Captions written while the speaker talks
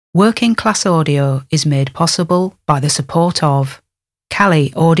Working Class Audio is made possible by the support of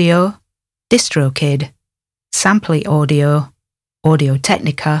Kali Audio, DistroKid, Sampley Audio, Audio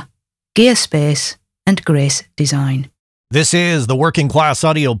Technica, Gearspace, and Grace Design. This is the Working Class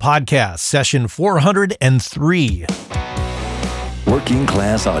Audio Podcast, session 403. Working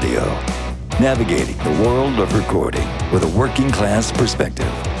Class Audio, navigating the world of recording with a working class perspective.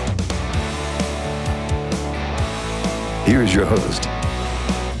 Here's your host,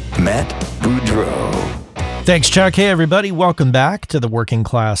 Matt Boudreau. Thanks, Chuck. Hey, everybody. Welcome back to the Working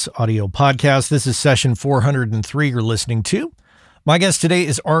Class Audio Podcast. This is session 403 you're listening to. My guest today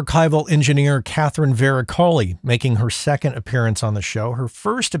is archival engineer Catherine Vericoli, making her second appearance on the show. Her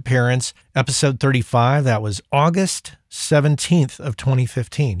first appearance, episode 35, that was August 17th of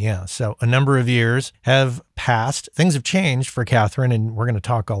 2015. Yeah, so a number of years have passed. Things have changed for Catherine, and we're going to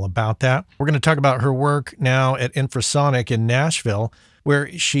talk all about that. We're going to talk about her work now at Infrasonic in Nashville,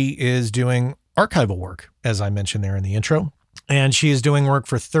 where she is doing archival work, as I mentioned there in the intro. And she is doing work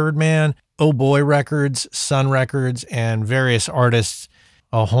for Third Man, Oh Boy Records, Sun Records, and various artists.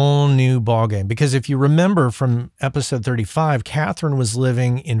 A whole new ballgame. Because if you remember from episode 35, Catherine was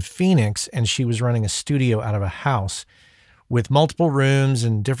living in Phoenix and she was running a studio out of a house with multiple rooms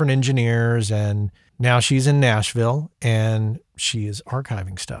and different engineers. And now she's in Nashville and she is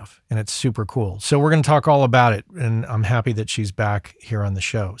archiving stuff. And it's super cool. So we're going to talk all about it. And I'm happy that she's back here on the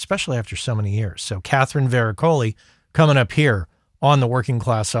show, especially after so many years. So Catherine Vericoli coming up here on the Working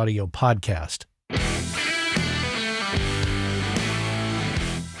Class Audio Podcast.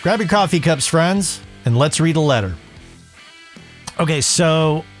 Grab your coffee cups, friends, and let's read a letter. Okay,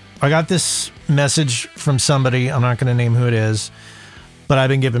 so I got this message from somebody. I'm not going to name who it is, but I've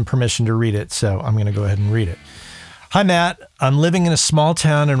been given permission to read it, so I'm going to go ahead and read it. Hi, Matt. I'm living in a small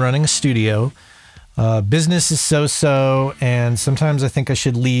town and running a studio. Business is so-so, and sometimes I think I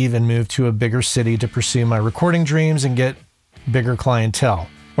should leave and move to a bigger city to pursue my recording dreams and get bigger clientele,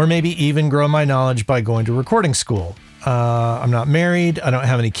 or maybe even grow my knowledge by going to recording school. I'm not married, I don't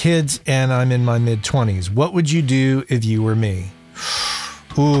have any kids, and I'm in my mid-20s. What would you do if you were me?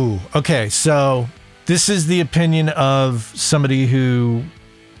 Ooh, okay, so this is the opinion of somebody who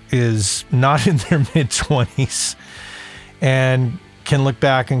is not in their mid-20s and can look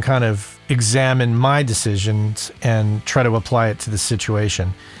back and kind of examine my decisions and try to apply it to the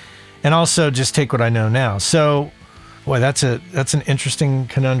situation. And also just take what I know now. So, boy, that's an interesting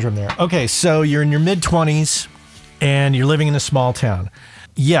conundrum there. Okay, so you're in your mid-20s and you're living in a small town.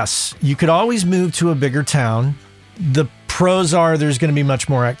 Yes, you could always move to a bigger town. The pros are there's going to be much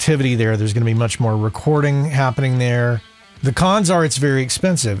more activity there. There's going to be much more recording happening there. The cons are it's very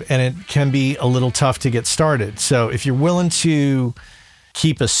expensive and it can be a little tough to get started. So if you're willing to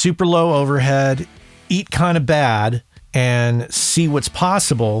keep a super low overhead, eat kind of bad, and see what's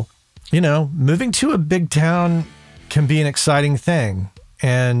possible, moving to a big town can be an exciting thing.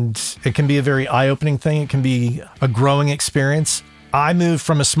 And it can be a very eye-opening thing. It can be a growing experience. I moved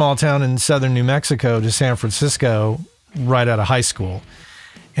from a small town in southern New Mexico to San Francisco right out of high school.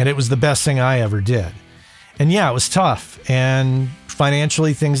 And it was the best thing I ever did. And yeah, it was tough. And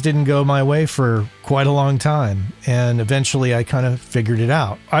financially, things didn't go my way for quite a long time. And eventually, I kind of figured it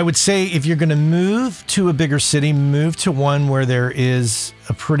out. I would say if you're going to move to a bigger city, move to one where there is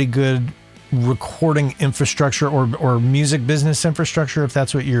a pretty good recording infrastructure or music business infrastructure, if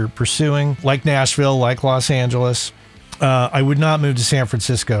that's what you're pursuing, like Nashville, like Los Angeles. I would not move to San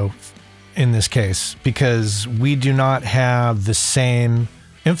Francisco in this case because we do not have the same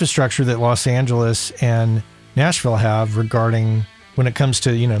infrastructure that Los Angeles and Nashville have regarding when it comes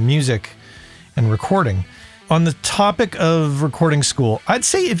to, music and recording. On the topic of recording school, I'd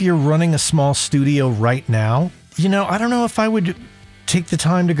say if you're running a small studio right now, I don't know if I would take the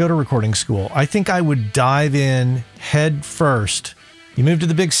time to go to recording school. I think I would dive in head first. You move to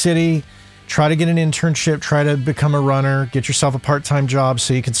the big city, try to get an internship, try to become a runner, get yourself a part-time job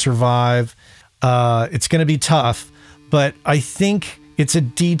so you can survive. It's going to be tough, but I think it's a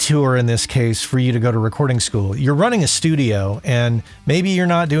detour in this case for you to go to recording school. You're running a studio and maybe you're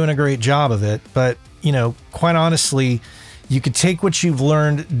not doing a great job of it, but quite honestly, you could take what you've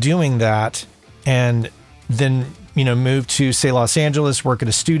learned doing that and then move to, say, Los Angeles, work at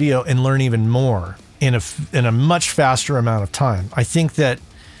a studio, and learn even more in a much faster amount of time. I think that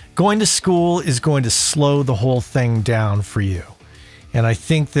going to school is going to slow the whole thing down for you. And I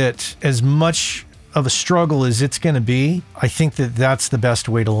think that as much of a struggle as it's going to be, I think that that's the best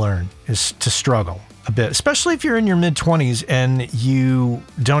way to learn, is to struggle a bit, especially if you're in your mid-20s and you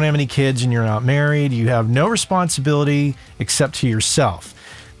don't have any kids and you're not married, you have no responsibility except to yourself.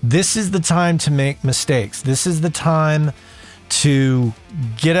 This is the time to make mistakes. This is the time to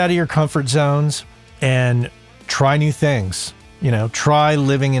get out of your comfort zones and try new things. Try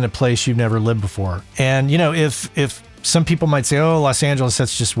living in a place you've never lived before. And, if some people might say, oh, Los Angeles,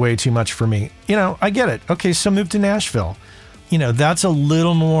 that's just way too much for me. I get it. Okay, so move to Nashville. That's a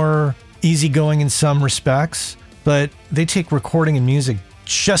little more easygoing in some respects, but they take recording and music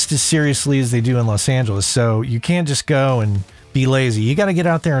just as seriously as they do in Los Angeles. So you can't just go and be lazy. You got to get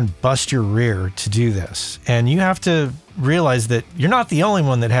out there and bust your rear to do this. And you have to realize that you're not the only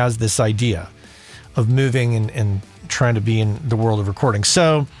one that has this idea of moving and trying to be in the world of recording.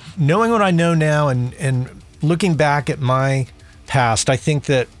 So knowing what I know now and looking back at my past, I think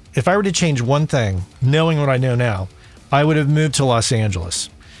that if I were to change one thing, knowing what I know now, I would have moved to Los Angeles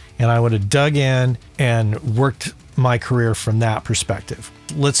and I would have dug in and worked my career from that perspective.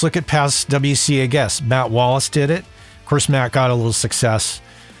 Let's look at past WCA guests. Matt Wallace did it. Of course, Matt got a little success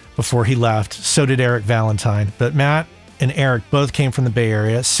before he left. So did Eric Valentine. But Matt and Eric both came from the Bay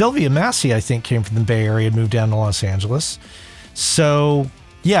Area. Sylvia Massey, I think, came from the Bay Area and moved down to Los Angeles. So,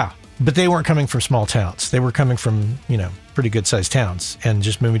 yeah, but they weren't coming from small towns. They were coming from, pretty good sized towns and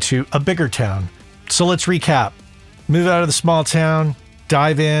just moving to a bigger town. So let's recap. Move out of the small town,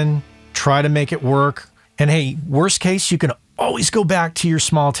 dive in, try to make it work. And hey, worst case, you can always go back to your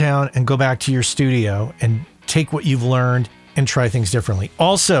small town and go back to your studio and take what you've learned and try things differently.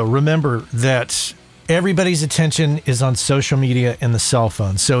 Also, remember that everybody's attention is on social media and the cell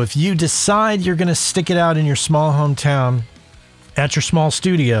phone. So if you decide you're going to stick it out in your small hometown at your small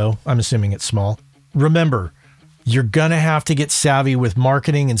studio, I'm assuming it's small, remember, you're going to have to get savvy with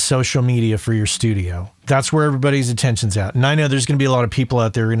marketing and social media for your studio. That's where everybody's attention's at. And I know there's going to be a lot of people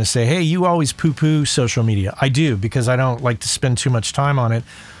out there who are going to say, hey, you always poo-poo social media. I do, because I don't like to spend too much time on it,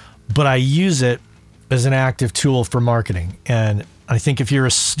 but I use it as an active tool for marketing. And I think if you're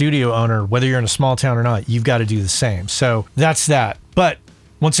a studio owner, whether you're in a small town or not, you've got to do the same. So that's that. But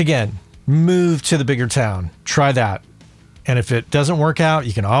once again, move to the bigger town. Try that. And if it doesn't work out,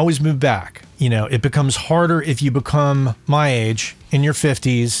 you can always move back. It becomes harder if you become my age in your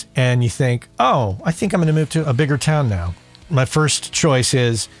 50s and you think, oh, I think I'm going to move to a bigger town now. My first choice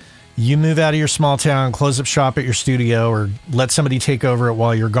is you move out of your small town, close up shop at your studio, or let somebody take over it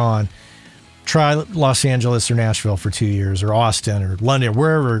while you're gone. Try Los Angeles or Nashville for 2 years, or Austin or London,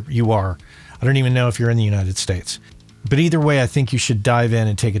 wherever you are. I don't even know if you're in the United States. But either way, I think you should dive in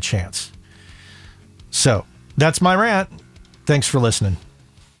and take a chance. So that's my rant. Thanks for listening.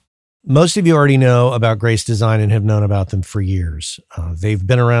 Most of you already know about Grace Design and have known about them for years. They've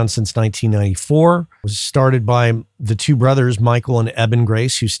been around since 1994. It was started by the two brothers, Michael and Eben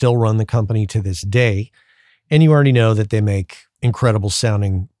Grace, who still run the company to this day. And you already know that they make incredible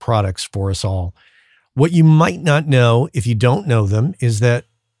sounding products for us all. What you might not know if you don't know them is that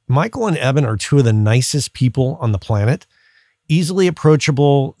Michael and Eben are two of the nicest people on the planet, easily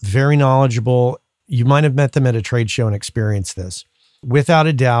approachable, very knowledgeable. You might have met them at a trade show and experienced this. Without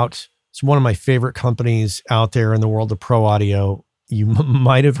a doubt, it's one of my favorite companies out there in the world of pro audio. You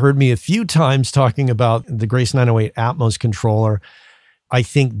might have heard me a few times talking about the Grace 908 Atmos controller. I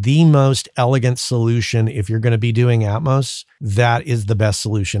think the most elegant solution, if you're going to be doing Atmos, that is the best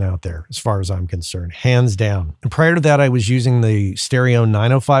solution out there, as far as I'm concerned, hands down. And prior to that, I was using the Stereo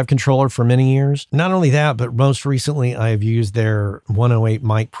 905 controller for many years. Not only that, but most recently, I have used their 108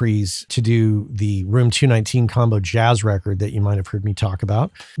 mic pre's to do the Room 219 combo jazz record that you might have heard me talk about.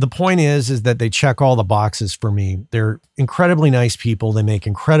 The point is that they check all the boxes for me. They're incredibly nice people. They make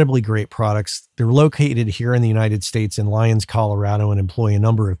incredibly great products. They're located here in the United States in Lyons, Colorado, and employ a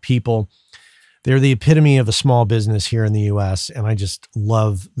number of people. They're the epitome of a small business here in the US, and I just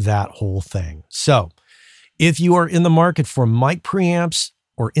love that whole thing. So if you are in the market for mic preamps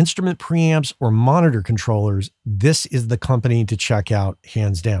or instrument preamps or monitor controllers, this is the company to check out,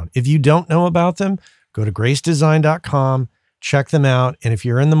 hands down. If you don't know about them, go to gracedesign.com, check them out. And if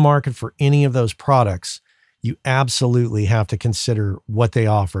you're in the market for any of those products, you absolutely have to consider what they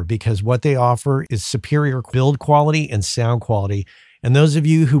offer, because what they offer is superior build quality and sound quality. And those of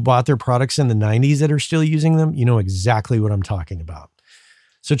you who bought their products in the 90s that are still using them, you know exactly what I'm talking about.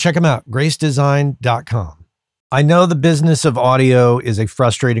 So check them out, gracedesign.com. I know the business of audio is a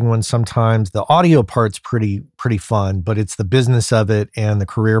frustrating one sometimes. The audio part's pretty fun, but it's the business of it and the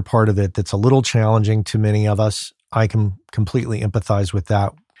career part of it that's a little challenging to many of us. I can completely empathize with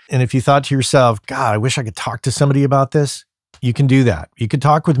that. And if you thought to yourself, God, I wish I could talk to somebody about this, you can do that. You could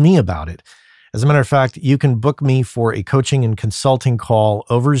talk with me about it. As a matter of fact, you can book me for a coaching and consulting call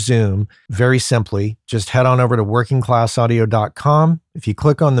over Zoom. Very simply, just head on over to workingclassaudio.com. If you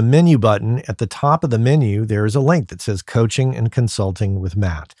click on the menu button at the top of the menu, there is a link that says Coaching and Consulting with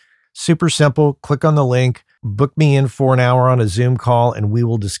Matt. Super simple. Click on the link, Book me in for an hour on a Zoom call and we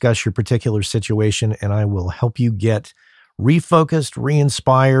will discuss your particular situation and I will help you get refocused,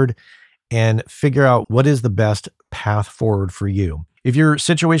 re-inspired, and figure out what is the best path forward for you. If your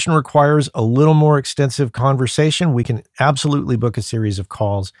situation requires a little more extensive conversation, we can absolutely book a series of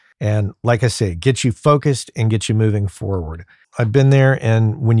calls and, like I say, get you focused and get you moving forward. I've been there,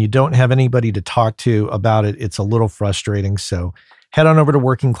 and when you don't have anybody to talk to about it, it's a little frustrating. So head on over to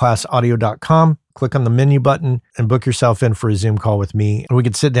workingclassaudio.com, click on the menu button, and book yourself in for a Zoom call with me. And we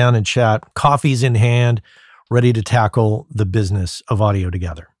can sit down and chat, coffees in hand, ready to tackle the business of audio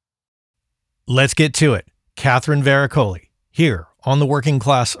together. Let's get to it. Catherine Varicoli, here on the Working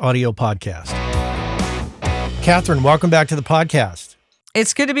Class Audio Podcast. Catherine, welcome back to the podcast.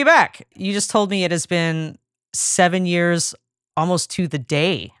 It's good to be back. You just told me it has been 7 years, almost to the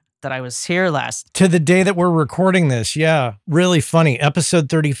day that I was here last. To the day that we're recording this, yeah. Really funny. Episode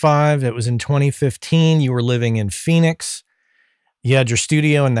 35, it was in 2015. You were living in Phoenix. You had your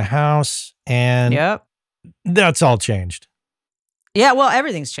studio in the house, and Yep. That's all changed. Yeah, well,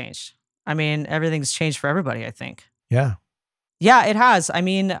 everything's changed. I mean, everything's changed for everybody, I think. Yeah. Yeah, it has. I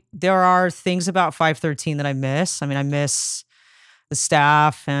mean, there are things about 513 that I miss. I mean, I miss the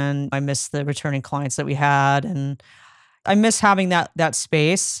staff and I miss the returning clients that we had. And I miss having that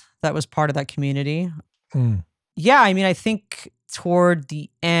space that was part of that community. Mm. Yeah, I mean, I think toward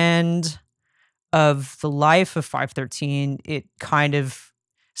the end of the life of 513, it kind of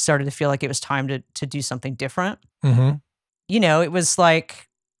started to feel like it was time to do something different. Mm-hmm. You know, it was like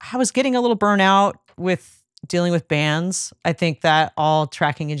I was getting a little burnout with dealing with bands. I think that all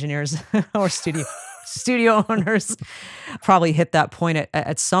tracking engineers or studio owners probably hit that point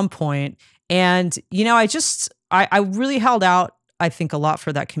at some point. And, you know, I really held out, I think, a lot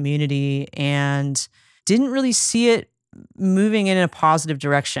for that community and didn't really see it moving in a positive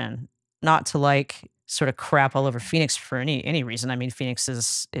direction. Not to like sort of crap all over Phoenix for any reason. I mean, Phoenix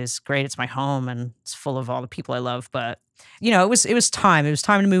is great. It's my home and it's full of all the people I love. But, you know, it was time. It was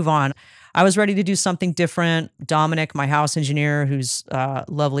time to move on. I was ready to do something different. Dominic, my house engineer, who's a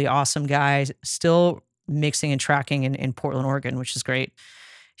lovely, awesome guy, still mixing and tracking in Portland, Oregon, which is great.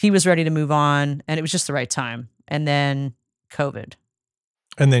 He was ready to move on, and it was just the right time. And then COVID.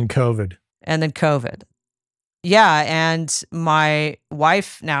 And then COVID. Yeah, and my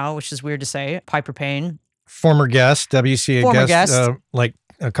wife now, which is weird to say, Piper Payne. Former guest, WCA guest. Like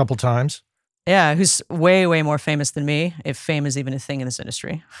a couple times. Yeah, who's way, way more famous than me, if fame is even a thing in this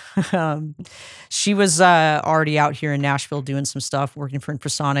industry. She was already out here in Nashville doing some stuff, working for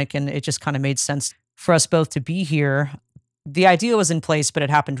Infrasonic, and it just kind of made sense for us both to be here. The idea was in place, but it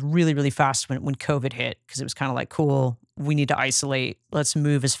happened really, really fast when COVID hit, because it was kind of like, cool, we need to isolate. Let's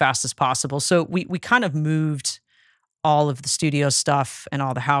move as fast as possible. So we kind of moved all of the studio stuff and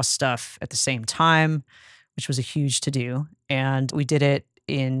all the house stuff at the same time, which was a huge to-do. And we did it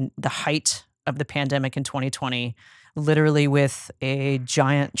in the height of the pandemic in 2020, literally with a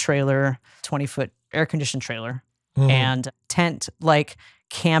giant trailer, 20-foot air-conditioned trailer, and tent, like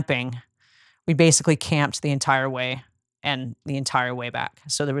camping. We basically camped the entire way and the entire way back.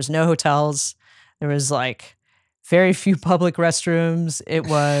 So there was no hotels. There was like very few public restrooms. It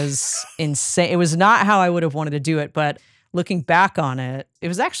was insane. It was not how I would have wanted to do it, but looking back on it, it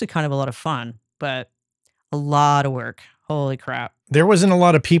was actually kind of a lot of fun, but a lot of work. Holy crap. There wasn't a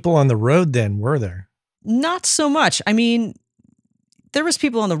lot of people on the road then, were there? Not so much. I mean, there was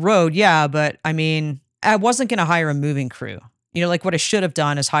people on the road, yeah, but I mean, I wasn't going to hire a moving crew. You know, like what I should have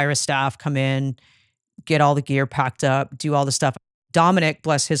done is hire a staff, come in, get all the gear packed up, do all the stuff. Dominic,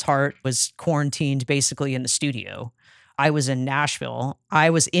 bless his heart, was quarantined basically in the studio. I was in Nashville.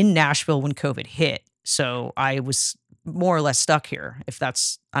 I was in Nashville when COVID hit. So I was more or less stuck here. If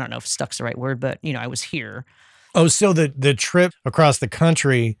that's, I don't know if stuck's the right word, but you know, I was here. Oh, so the trip across the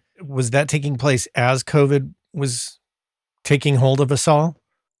country, was that taking place as COVID was taking hold of us all?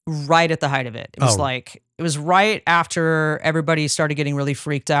 Right at the height of it. It was it was right after everybody started getting really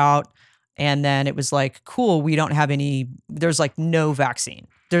freaked out. And then it was like, cool, we don't have there's like no vaccine.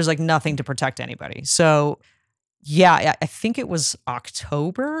 There's like nothing to protect anybody. So yeah, I think it was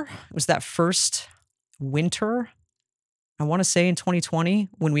October. It was that first winter, I want to say in 2020,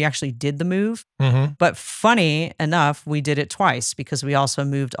 when we actually did the move. Mm-hmm. But funny enough, we did it twice because we also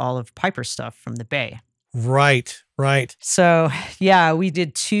moved all of Piper's stuff from the Bay. Right. So yeah, we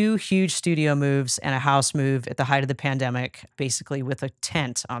did 2 huge studio moves and a house move at the height of the pandemic, basically with a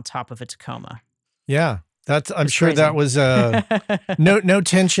tent on top of a Tacoma. Yeah, I'm sure crazy. that was no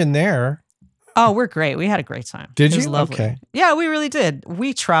tension there. Oh, we're great. We had a great time. Did It was you? lovely. Okay. Yeah, we really did.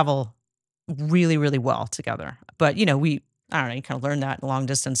 We travel really, really well together. But, you know, I don't know, you kind of learn that in a long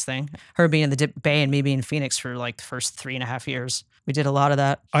distance thing. Her being in the Bay and me being in Phoenix for like the first 3.5 years. We did a lot of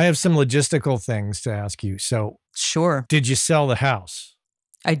that. I have some logistical things to ask you. So, Sure. did you sell the house?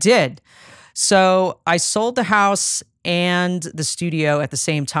 I did. So I sold the house and the studio at the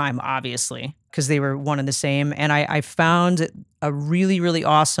same time, obviously, because they were one and the same. And I found a really, really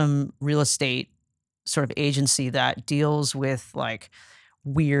awesome real estate sort of agency that deals with like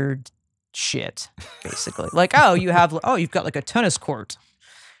weird shit, basically. Like, you've got like a tennis court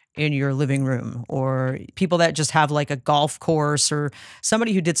in your living room, or people that just have like a golf course, or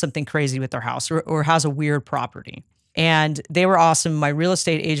somebody who did something crazy with their house, or has a weird property. And they were awesome. My real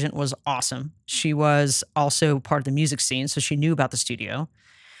estate agent was awesome. She was also part of the music scene, so she knew about the studio.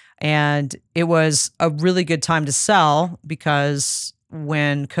 And it was a really good time to sell because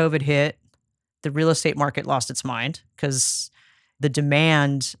when COVID hit, the real estate market lost its mind because the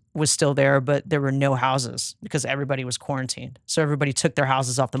demand was still there, but there were no houses because everybody was quarantined. So everybody took their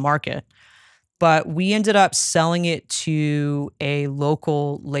houses off the market. But we ended up selling it to a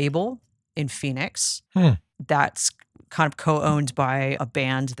local label in Phoenix that's kind of co-owned by a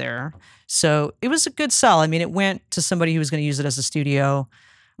band there. So it was a good sell. I mean, it went to somebody who was going to use it as a studio.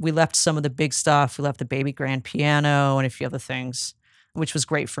 We left some of the big stuff. We left the baby grand piano and a few other things, which was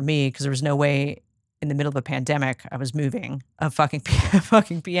great for me because there was no way in the middle of a pandemic I was moving a fucking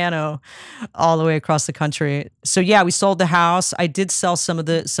piano all the way across the country. So yeah, we sold the house. I did sell some of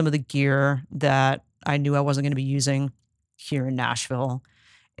the gear that I knew I wasn't going to be using here in Nashville.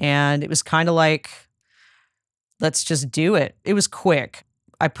 And it was kind of like, let's just do it. It was quick.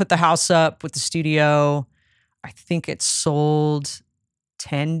 I put the house up with the studio. I think it sold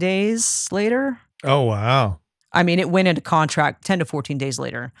 10 days later. Oh, wow. I mean, it went into contract 10 to 14 days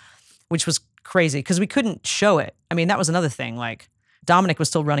later, which was crazy because we couldn't show it. I mean, that was another thing. Like Dominic was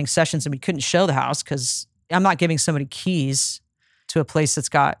still running sessions and we couldn't show the house because I'm not giving somebody keys to a place that's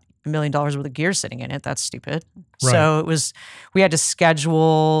got $1 million worth of gear sitting in it. That's stupid. Right. So we had to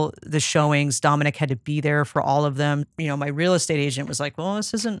schedule the showings. Dominic had to be there for all of them. You know, my real estate agent was like, well,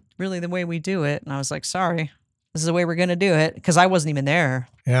 this isn't really the way we do it. And I was like, sorry, this is the way we're going to do it. Because I wasn't even there.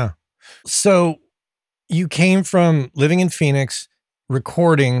 Yeah. So you came from living in Phoenix,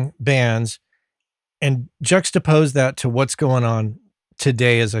 recording bands, and juxtapose that to what's going on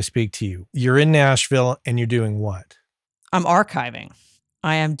today as I speak to you. You're in Nashville and you're doing what? I'm archiving.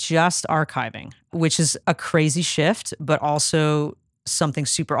 I am just archiving, which is a crazy shift, but also something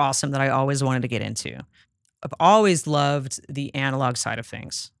super awesome that I always wanted to get into. I've always loved the analog side of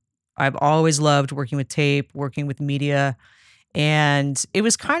things. I've always loved working with tape, working with media, and it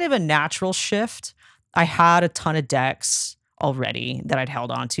was kind of a natural shift. I had a ton of decks already that I'd held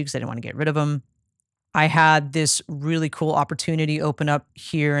on to because I didn't want to get rid of them. I had this really cool opportunity open up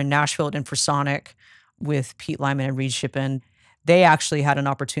here in Nashville at Infrasonic with Pete Lyman and Reed Shippen. They actually had an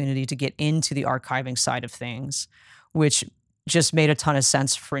opportunity to get into the archiving side of things, which just made a ton of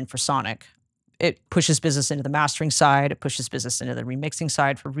sense for Infrasonic. It pushes business into the mastering side. It pushes business into the remixing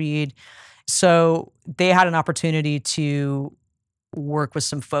side for Reed. So they had an opportunity to work with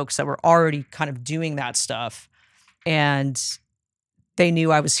some folks that were already kind of doing that stuff. And they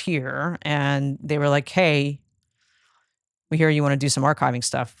knew I was here and they were like, hey, we hear you want to do some archiving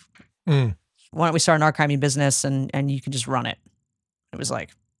stuff. Why don't we start an archiving business and you can just run it? It was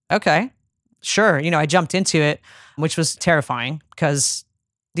like, okay, sure. You know, I jumped into it, which was terrifying because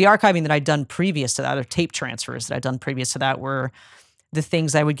the archiving that I'd done previous to that, or tape transfers that I'd done previous to that, were the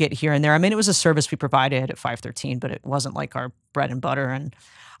things I would get here and there. I mean, it was a service we provided at 513, but it wasn't like our bread and butter. And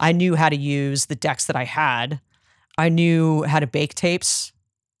I knew how to use the decks that I had. I knew how to bake tapes,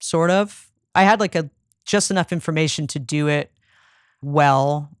 sort of. I had like just enough information to do it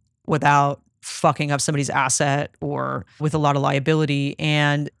well without fucking up somebody's asset or with a lot of liability.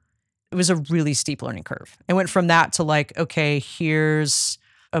 And it was a really steep learning curve. It went from that to like, okay, here's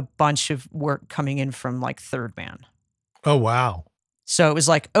a bunch of work coming in from like Third Man. Oh, wow. So it was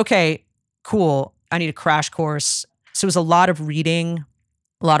like, okay, cool. I need a crash course. So it was a lot of reading,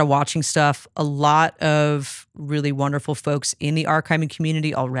 a lot of watching stuff, a lot of really wonderful folks in the archiving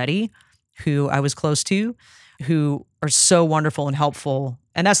community already who I was close to, who are so wonderful and helpful.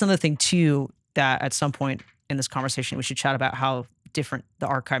 And that's another thing too, that at some point in this conversation, we should chat about how different the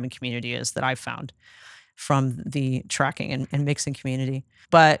archiving community is that I've found from the tracking and mixing community.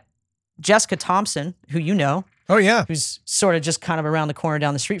 But Jessica Thompson, who you know, oh yeah, who's sort of just kind of around the corner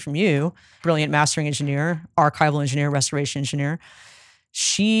down the street from you, brilliant mastering engineer, archival engineer, restoration engineer.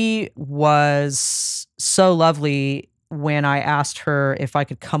 She was so lovely when I asked her if I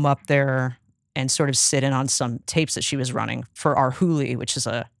could come up there and sort of sit in on some tapes that she was running for our Hooli, which is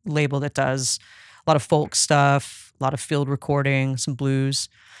a label that does a lot of folk stuff, a lot of field recording, some blues.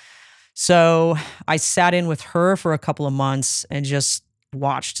 So I sat in with her for a couple of months and just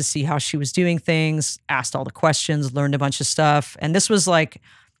watched to see how she was doing things, asked all the questions, learned a bunch of stuff. And this was like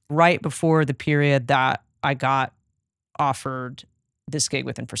right before the period that I got offered this gig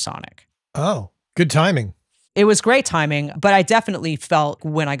with Infrasonic. Oh, good timing. It was great timing, but I definitely felt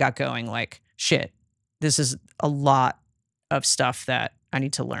when I got going like, shit, this is a lot of stuff that I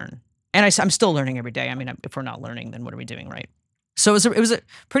need to learn. And I'm still learning every day. I mean, if we're not learning, then what are we doing, right? So it was a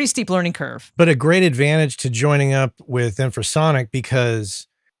pretty steep learning curve. But a great advantage to joining up with Infrasonic because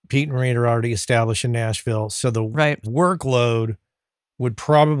Pete and Reed are already established in Nashville. So the workload would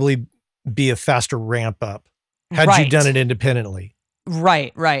probably be a faster ramp up had you done it independently.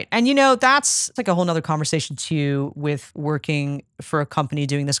 Right. And that's like a whole nother conversation too with working for a company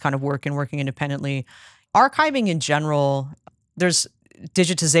doing this kind of work and working independently. Archiving in general, there's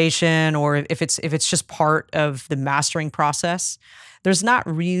digitization, or if it's just part of the mastering process, there's not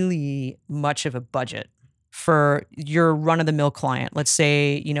really much of a budget for your run-of-the-mill client. Let's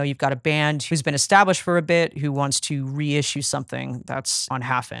say, you've got a band who's been established for a bit who wants to reissue something that's on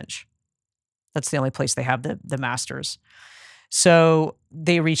half inch. That's the only place they have the masters. So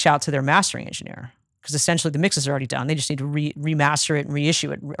they reach out to their mastering engineer because essentially the mix is already done. They just need to remaster it and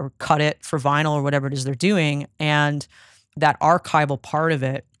reissue it or cut it for vinyl or whatever it is they're doing. And that archival part of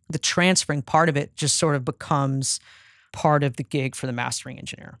it, the transferring part of it, just sort of becomes part of the gig for the mastering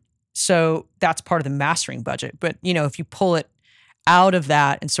engineer. So that's part of the mastering budget. But, if you pull it out of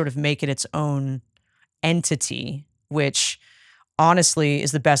that and sort of make it its own entity, which honestly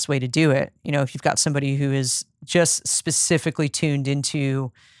is the best way to do it. If you've got somebody who is just specifically tuned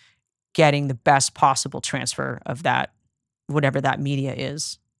into getting the best possible transfer of that, whatever that media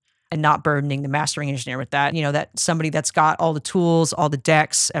is, and not burdening the mastering engineer with that, that somebody that's got all the tools, all the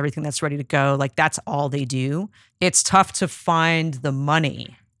decks, everything that's ready to go, like that's all they do. It's tough to find the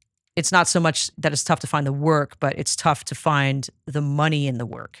money. It's not so much that it's tough to find the work, but it's tough to find the money in the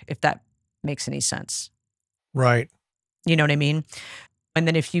work, if that makes any sense. Right. You know what I mean? And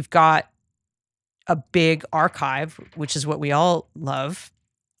then if you've got a big archive, which is what we all love,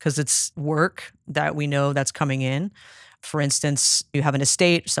 because it's work that we know that's coming in. For instance, you have an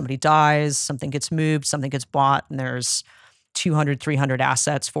estate, somebody dies, something gets moved, something gets bought, and there's 200, 300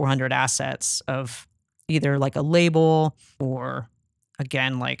 assets, 400 assets of either like a label or,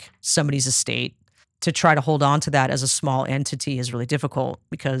 again, like somebody's estate. To try to hold on to that as a small entity is really difficult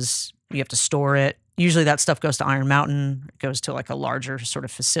because you have to store it. Usually that stuff goes to Iron Mountain, it goes to like a larger sort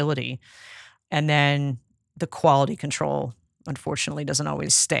of facility. And then the quality control, unfortunately, doesn't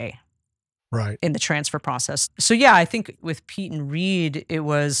always stay in the transfer process. So yeah, I think with Pete and Reed, it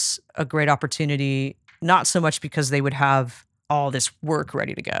was a great opportunity, not so much because they would have all this work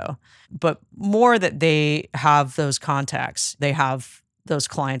ready to go, but more that they have those contacts. They have those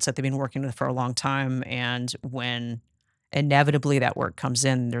clients that they've been working with for a long time. And when inevitably that work comes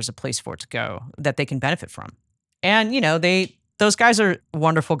in, there's a place for it to go that they can benefit from. And, those guys are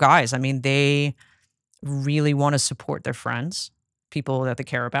wonderful guys. I mean, they really want to support their friends, people that they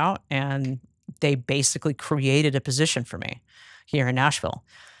care about. And they basically created a position for me here in Nashville.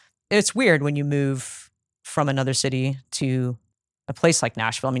 It's weird when you move from another city to a place like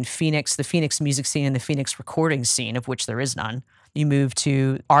Nashville. I mean, Phoenix, the Phoenix music scene and the Phoenix recording scene, of which there is none. You move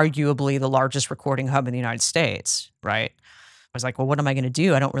to arguably the largest recording hub in the United States, right? I was like, well, what am I going to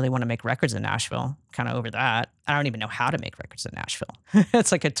do? I don't really want to make records in Nashville. Kind of over that. I don't even know how to make records in Nashville.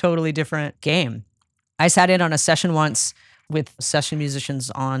 It's like a totally different game. I sat in on a session once with session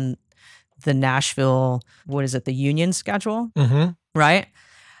musicians on the Nashville, the union schedule, right?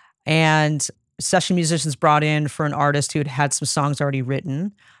 And session musicians brought in for an artist who had some songs already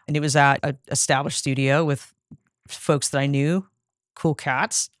written. And it was at an established studio with folks that I knew, cool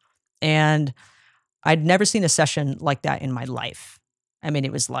cats. And I'd never seen a session like that in my life. I mean,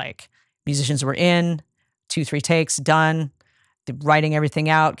 it was like musicians were in, 2-3 takes, done, writing everything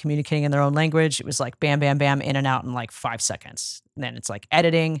out, communicating in their own language. It was like bam, bam, bam, in and out in like 5 seconds. And then it's like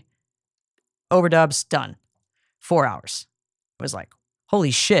editing, overdubs, done. 4 hours. It was like, holy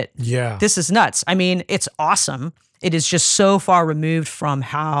shit. Yeah. This is nuts. I mean, it's awesome. It is just so far removed from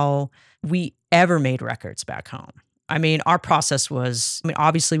how we ever made records back home. I mean, our process was,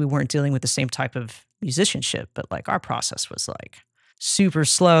 obviously we weren't dealing with the same type of musicianship, but like our process was like super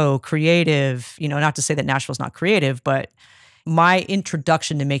slow, creative, not to say that Nashville's not creative, but my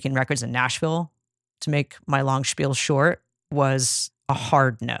introduction to making records in Nashville, to make my long spiel short, was a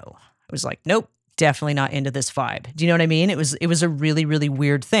hard no. It was like, nope, definitely not into this vibe. Do you know what I mean? It was a really, really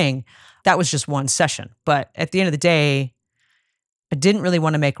weird thing. That was just one session. But at the end of the day, I didn't really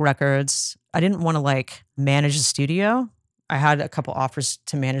want to make records. I didn't want to like manage a studio. I had a couple offers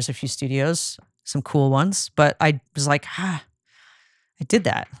to manage a few studios, some cool ones, but I was like, I did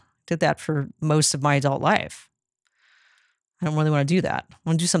that. Did that for most of my adult life. I don't really want to do that. I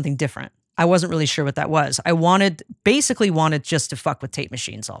want to do something different. I wasn't really sure what that was. I basically wanted just to fuck with tape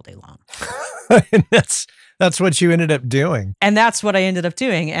machines all day long. And that's what you ended up doing. And that's what I ended up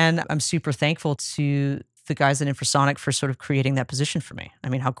doing. And I'm super thankful to the guys at Infrasonic for sort of creating that position for me. I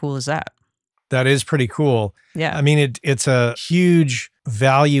mean, how cool is that? That is pretty cool. Yeah. I mean, it's a huge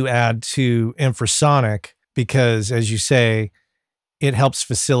value add to Infrasonic because, as you say, it helps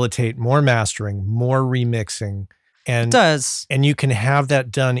facilitate more mastering, more remixing. And it does. And you can have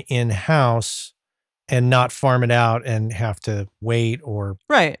that done in-house and not farm it out and have to wait or...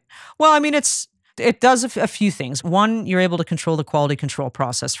 Right. Well, I mean, it does a few things. One, you're able to control the quality control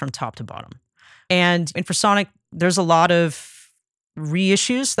process from top to bottom. And Infrasonic, there's a lot of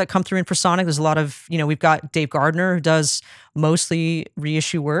reissues that come through Infrasonic. There's a lot of, we've got Dave Gardner who does mostly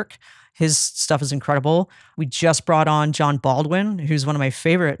reissue work. His stuff is incredible. We just brought on John Baldwin, who's one of my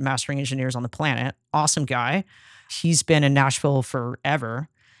favorite mastering engineers on the planet. Awesome guy. He's been in Nashville forever,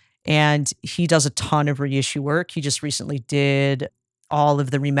 and he does a ton of reissue work. He just recently did all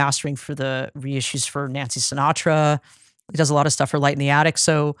of the remastering for the reissues for Nancy Sinatra. He does a lot of stuff for Light in the Attic.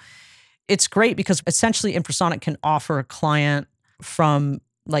 So it's great because essentially Infrasonic can offer a client from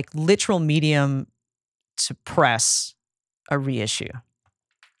like literal medium to press a reissue,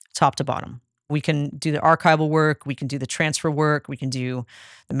 top to bottom. We can do the archival work, we can do the transfer work, we can do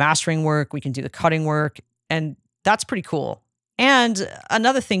the mastering work, we can do the cutting work, and that's pretty cool. And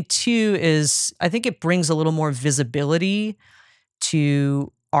another thing too is I think it brings a little more visibility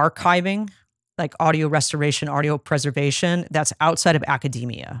to archiving, like audio restoration, audio preservation, that's outside of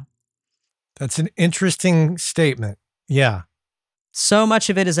academia. That's an interesting statement. Yeah. So much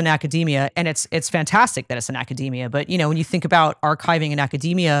of it is in academia, and it's fantastic that it's in academia. But, when you think about archiving in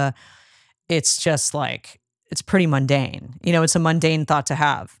academia, it's just like, it's pretty mundane. It's a mundane thought to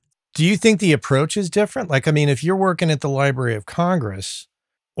have. Do you think the approach is different? Like, I mean, if you're working at the Library of Congress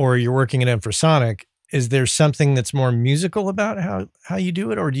or you're working at Infrasonic, is there something that's more musical about how you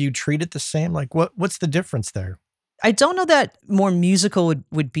do it, or do you treat it the same? Like, what's the difference there? I don't know that more musical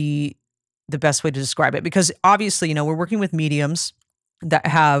would be the best way to describe it, because obviously, we're working with mediums that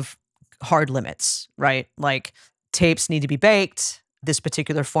have hard limits, right? Like tapes need to be baked. This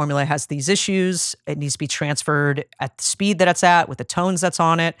particular formula has these issues. It needs to be transferred at the speed that it's at with the tones that's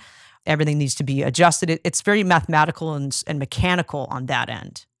on it. Everything needs to be adjusted. It's very mathematical and mechanical on that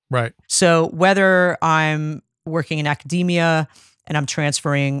end. Right. So whether I'm working in academia and I'm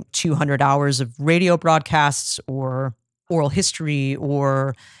transferring 200 hours of radio broadcasts or oral history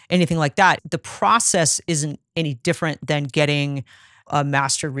or anything like that, the process isn't any different than getting a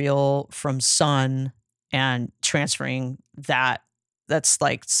master reel from Sun and transferring that. That's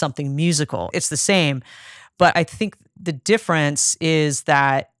like something musical. It's the same. But I think the difference is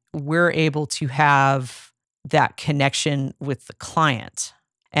that we're able to have that connection with the client.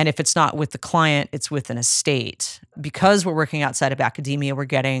 And if it's not with the client, it's with an estate. Because we're working outside of academia, we're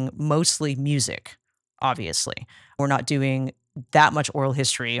getting mostly music, obviously. We're not doing that much oral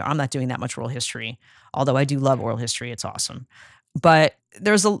history. I'm not doing that much oral history, although I do love oral history. It's awesome. But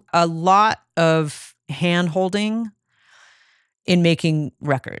there's a lot of hand-holding in making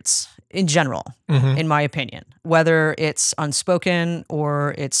records in general, in my opinion. Whether it's unspoken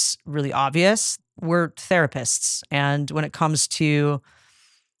or it's really obvious, we're therapists. And when it comes to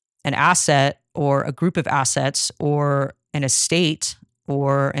an asset or a group of assets or an estate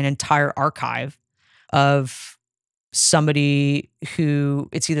or an entire archive of somebody who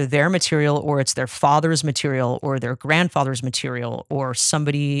it's either their material or it's their father's material or their grandfather's material or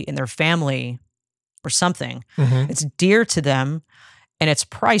somebody in their family or something, it's dear to them and it's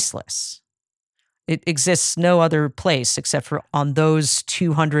priceless. It exists no other place except for on those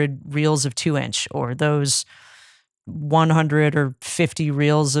 200 reels of 2-inch or those 100 or 50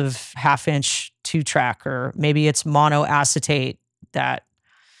 reels of 1/2-inch 2-track, or maybe it's monoacetate that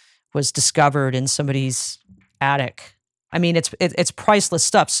was discovered in somebody's attic. I mean, it's priceless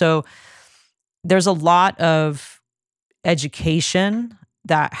stuff. So there's a lot of education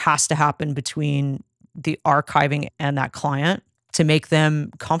that has to happen between the archiving and that client to make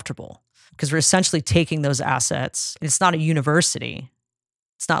them comfortable, because we're essentially taking those assets. It's not a university.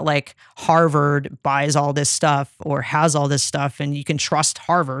 It's not like Harvard buys all this stuff or has all this stuff and you can trust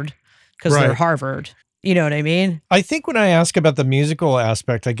Harvard because they're Harvard. You know what I mean? I think when I ask about the musical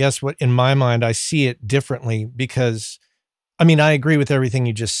aspect, I guess what in my mind, I see it differently because, I mean, I agree with everything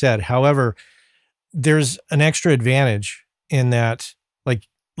you just said. However, there's an extra advantage in that, like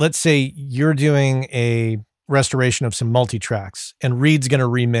let's say you're doing a restoration of some multi-tracks and Reed's going to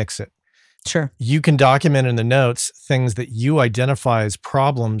remix it. Sure. You can document in the notes things that you identify as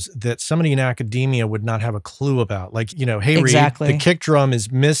problems that somebody in academia would not have a clue about. Like, hey, Exactly. Reed, the kick drum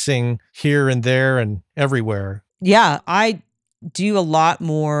is missing here and there and everywhere. Yeah, I do a lot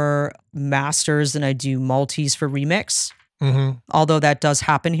more masters than I do multis for remix, although that does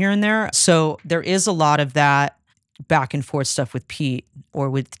happen here and there. So there is a lot of that back and forth stuff with Pete or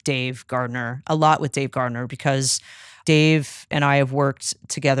with Dave Gardner, a lot with Dave Gardner, because Dave and I have worked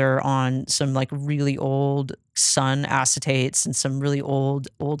together on some like really old Sun acetates and some really old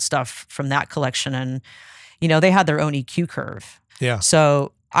stuff from that collection. And, they had their own EQ curve. Yeah.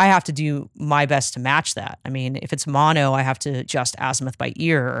 So I have to do my best to match that. I mean, if it's mono, I have to adjust azimuth by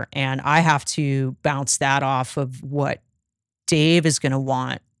ear, and I have to bounce that off of what Dave is going to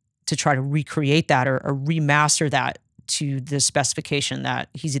want to try to recreate that or remaster that to the specification that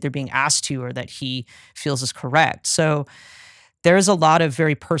he's either being asked to or that he feels is correct. So there's a lot of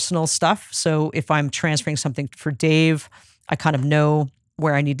very personal stuff. So if I'm transferring something for Dave, I kind of know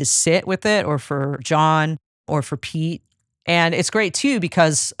where I need to sit with it, or for John or for Pete. And it's great too,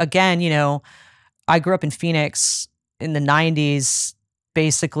 because again, I grew up in Phoenix in the 90s,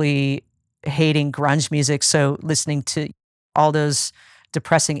 basically hating grunge music. So listening to all those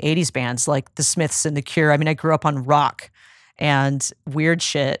depressing 80s bands like the Smiths and the Cure. I mean, I grew up on rock and weird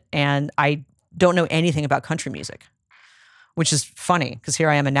shit, and I don't know anything about country music, which is funny because here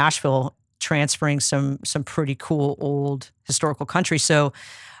I am in Nashville transferring some pretty cool old historical country. So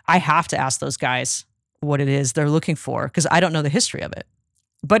I have to ask those guys what it is they're looking for, because I don't know the history of it.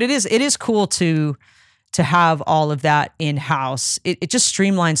 But it is cool to have all of that in-house. It just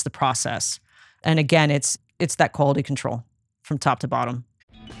streamlines the process. And again, it's that quality control from top to bottom.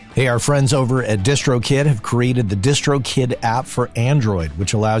 Hey, our friends over at DistroKid have created the DistroKid app for Android,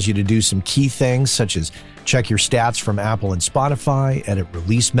 which allows you to do some key things such as check your stats from Apple and Spotify, edit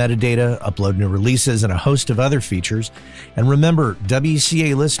release metadata, upload new releases, and a host of other features. And remember,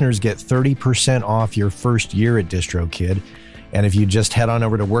 WCA listeners get 30% off your first year at DistroKid. And if you just head on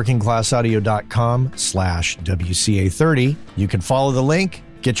over to workingclassaudio.com/WCA30, you can follow the link,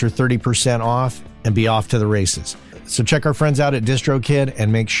 get your 30% off, and be off to the races. So check our friends out at DistroKid and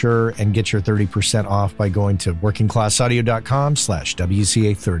make sure and get your 30% off by going to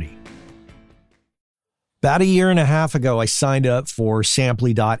workingclassaudio.com/WCA30. About a year and a half ago, I signed up for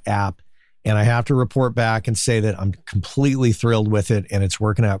Samply.app, and I have to report back and say that I'm completely thrilled with it, and it's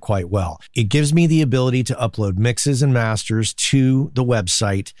working out quite well. It gives me the ability to upload mixes and masters to the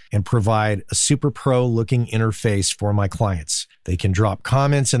website and provide a super pro looking interface for my clients. They can drop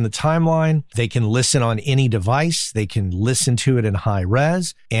comments in the timeline. They can listen on any device. They can listen to it in high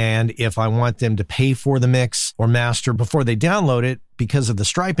res. And if I want them to pay for the mix or master before they download it, because of the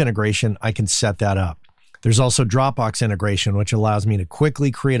Stripe integration, I can set that up. There's also Dropbox integration, which allows me to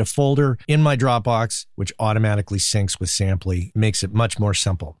quickly create a folder in my Dropbox, which automatically syncs with Samply, makes it much more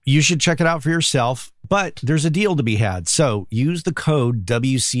simple. You should check it out for yourself, but there's a deal to be had. So use the code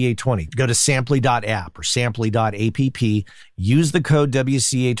WCA20. Go to Samply.app or Samply.app, use the code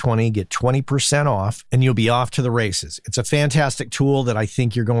WCA20, get 20% off, and you'll be off to the races. It's a fantastic tool that I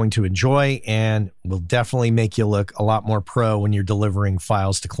think you're going to enjoy and will definitely make you look a lot more pro when you're delivering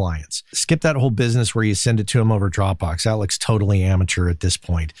files to clients. Skip that whole business where you send it to them over Dropbox. That looks totally amateur at this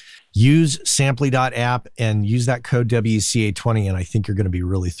point. Use Samply.app and use that code WCA20, and I think you're going to be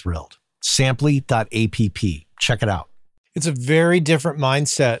really thrilled. Samply.app. Check it out. It's a very different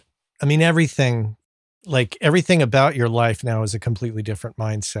mindset. I mean, everything about your life now is a completely different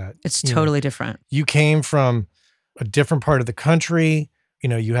mindset. It's totally different. You came from a different part of the country.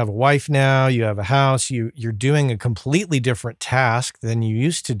 You have a wife now, you have a house, you're doing a completely different task than you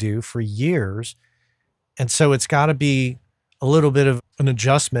used to do for years. And so it's got to be a little bit of an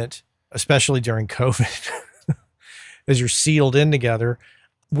adjustment, especially during COVID, as you're sealed in together.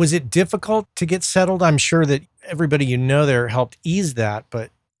 Was it difficult to get settled? I'm sure that everybody there helped ease that,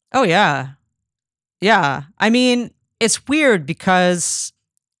 but... Oh, yeah. Yeah. I mean, it's weird because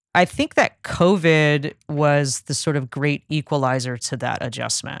I think that COVID was the sort of great equalizer to that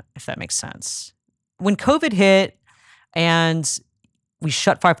adjustment, if that makes sense. When COVID hit and we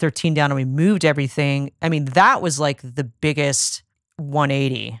shut 513 down and we moved everything, I mean, that was like the biggest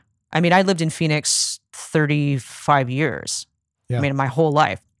 180. I mean, I lived in Phoenix 35 years. Yeah. I mean, my whole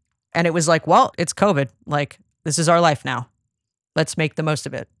life. And it was like, well, it's COVID. Like, this is our life now. Let's make the most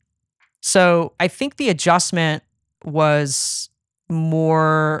of it. So I think the adjustment was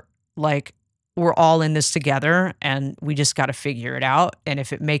more like, we're all in this together and we just got to figure it out. And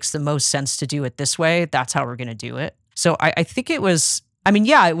if it makes the most sense to do it this way, that's how we're going to do it. So I think it was I mean,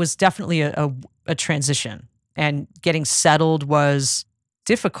 yeah, it was definitely a transition, and getting settled was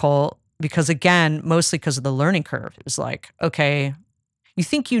difficult because, again, mostly because of the learning curve. It was like, okay, you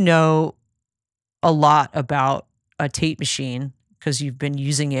think you know a lot about a tape machine because you've been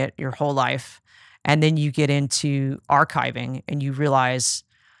using it your whole life. And then you get into archiving and you realize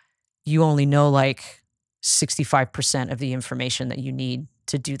you only know like 65% of the information that you need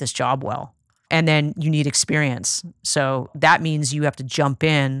to do this job well. And then you need experience. So that means you have to jump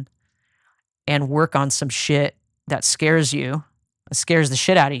in and work on some shit that scares you, scares the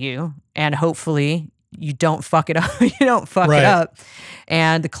shit out of you. And hopefully you don't fuck it up. You don't fuck it up.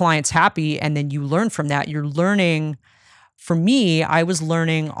 And the client's happy. And then you learn from that. You're learning. For me, I was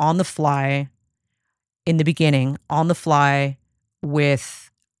learning on the fly in the beginning, on the fly with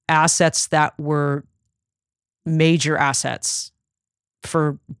assets that were major assets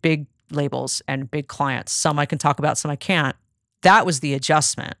for big labels and big clients. Some I can talk about, some I can't. That was the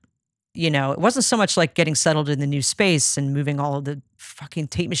adjustment. You know, it wasn't so much like getting settled in the new space and moving all of the fucking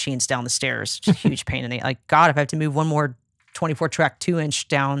tape machines down the stairs. It's a huge pain in the, like, God, if I have to move one more 24-track 2-inch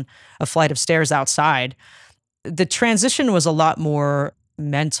down a flight of stairs outside. The transition was a lot more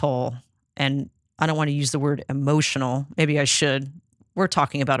mental, and I don't want to use the word emotional. Maybe I should. We're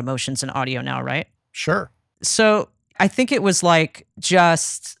talking about emotions in audio now, right? Sure. So I think it was like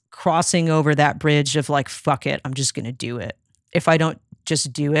just crossing over that bridge of like, fuck it, I'm just going to do it. If I don't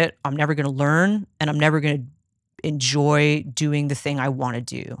just do it, I'm never going to learn, and I'm never going to enjoy doing the thing I want to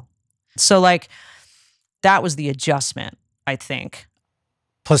do. So like that was the adjustment, I think.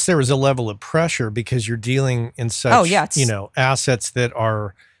 Plus there was a level of pressure because you're dealing in such, assets that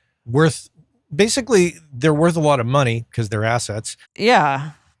are worth, basically they're worth a lot of money because they're assets.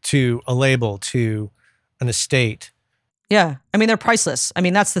 Yeah. To a label, to an estate. Yeah. I mean, they're priceless. I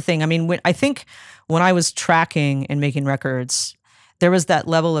mean, that's the thing. I mean, I think when I was tracking and making records, there was that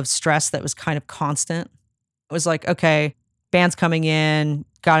level of stress that was kind of constant. It was like, okay, band's coming in,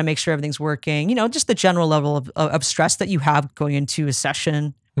 got to make sure everything's working. You know, just the general level of stress that you have going into a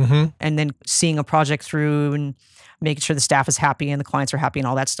session, and then seeing a project through and making sure the staff is happy and the clients are happy and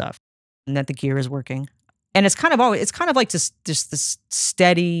all that stuff, and that the gear is working. And it's kind of like just this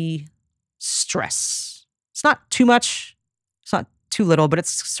steady stress. It's not too much. It's not too little, but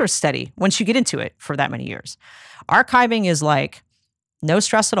it's sort of steady once you get into it for that many years. Archiving is like no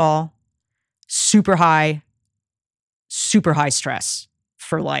stress at all, super high stress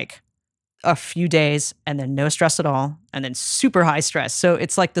for like a few days, and then no stress at all, and then super high stress. So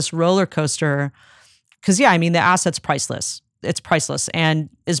it's like this roller coaster. Because yeah, I mean, the asset's priceless. It's priceless. And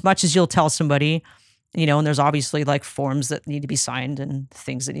as much as you'll tell somebody, you know, and there's obviously like forms that need to be signed and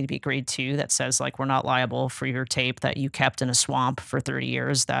things that need to be agreed to that says like, we're not liable for your tape that you kept in a swamp for 30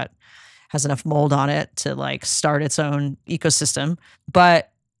 years that has enough mold on it to like start its own ecosystem.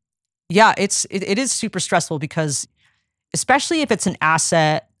 But yeah, it is super stressful because especially if it's an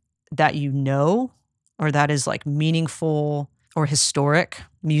asset that you know, or that is like meaningful or historic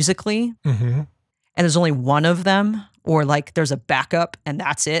musically, and there's only one of them, or like there's a backup and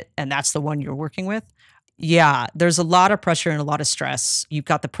that's it, and that's the one you're working with. Yeah, there's a lot of pressure and a lot of stress. You've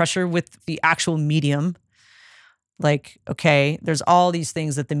got the pressure with the actual medium. Like, okay, there's all these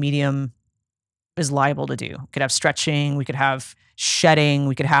things that the medium is liable to do. We could have stretching, we could have shedding,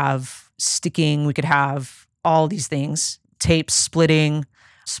 we could have sticking, we could have all these things. Tapes splitting,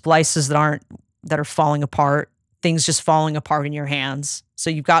 splices that are falling apart, things just falling apart in your hands.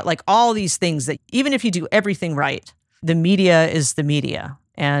 So you've got like all these things that even if you do everything right, the media is the media.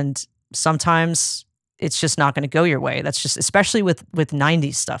 And sometimes it's just not going to go your way. That's just, especially with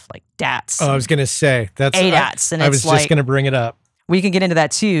 90s stuff like DATs. Oh, I was going to say, that's ADATs. And I was just going to bring it up. We can get into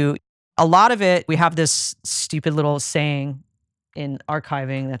that too. A lot of it, we have this stupid little saying in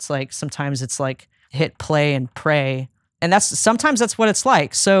archiving that's like, sometimes it's like hit play and pray. And sometimes that's what it's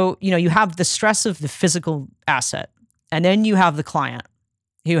like. So, you know, you have the stress of the physical asset, and then you have the client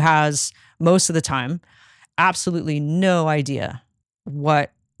who has most of the time absolutely no idea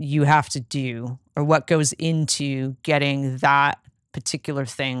what you have to do or what goes into getting that particular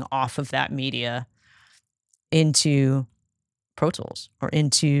thing off of that media into Pro Tools or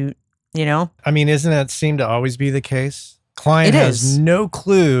into, you know? I mean, isn't that seem to always be the case? Client has no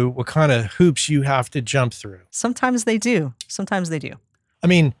clue what kind of hoops you have to jump through. Sometimes they do. Sometimes they do. I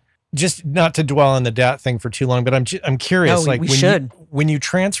mean, just not to dwell on the DAT thing for too long, but I'm curious. No, when you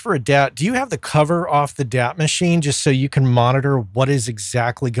transfer a DAT, do you have the cover off the DAT machine just so you can monitor what is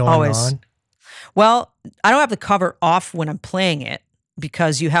exactly going on? Well, I don't have the cover off when I'm playing it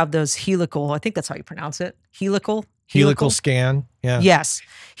because you have those helical, I think that's how you pronounce it, helical Helical scan. Yeah. Yes.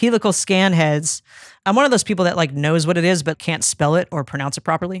 Helical scan heads. I'm one of those people that like knows what it is, but can't spell it or pronounce it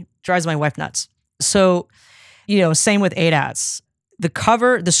properly. Drives my wife nuts. So, same with ADATs.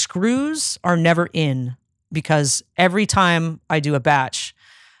 The screws are never in because every time I do a batch,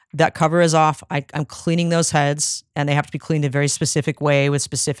 that cover is off. I'm cleaning those heads and they have to be cleaned a very specific way with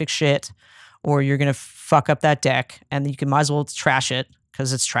specific shit or you're going to fuck up that deck and you might as well trash it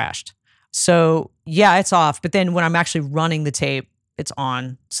because it's trashed. So yeah, it's off. But then when I'm actually running the tape, it's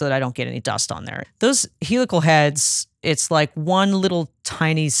on so that I don't get any dust on there. Those helical heads, it's like one little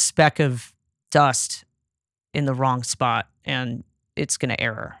tiny speck of dust in the wrong spot and it's going to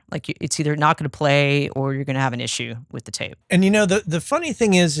error. Like it's either not going to play or you're going to have an issue with the tape. And the funny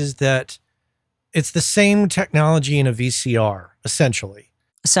thing is that it's the same technology in a VCR, essentially.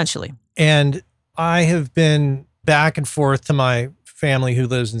 And I have been back and forth to my family who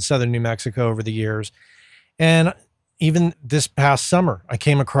lives in southern New Mexico over the years. And even this past summer, I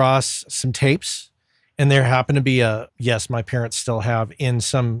came across some tapes and there happened to be my parents still have in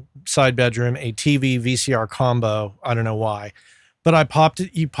some side bedroom, a TV VCR combo. I don't know why, but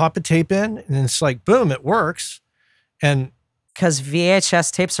you pop a tape in and it's like, boom, it works. And because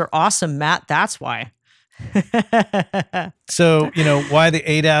VHS tapes are awesome, Matt, that's why. So, why the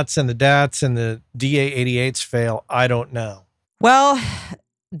ADATs and the DATs and the DA88s fail, I don't know. Well,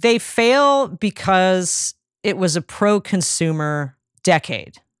 they fail because it was a pro-consumer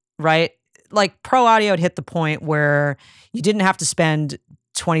decade, right? Like pro audio had hit the point where you didn't have to spend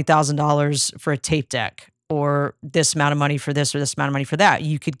 $20,000 for a tape deck or this amount of money for this or this amount of money for that.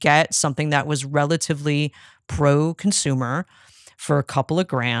 You could get something that was relatively pro-consumer for a couple of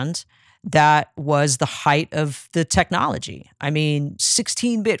grand that was the height of the technology. I mean,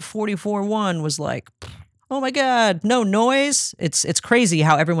 16-bit 44.1 was like, oh my God, no noise. It's crazy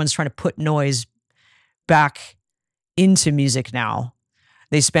how everyone's trying to put noise back into music now.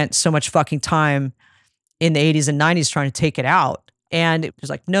 They spent so much fucking time in the 80s and 90s trying to take it out. And it was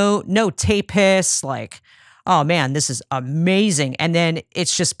like, no tape hiss, like, oh man, this is amazing. And then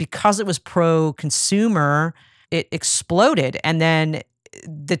it's just because it was pro-consumer, it exploded. And then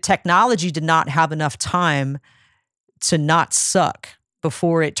the technology did not have enough time to not suck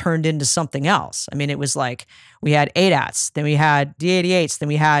before it turned into something else. I mean, it was like we had ADATs, then we had D88s, then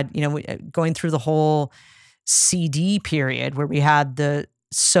we had, going through the whole CD period where we had the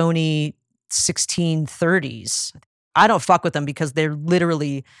Sony 1630s. I don't fuck with them because they're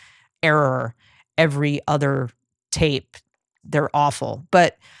literally error every other tape. They're awful.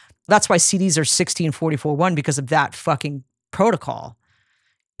 But that's why CDs are 1644.1 because of that fucking protocol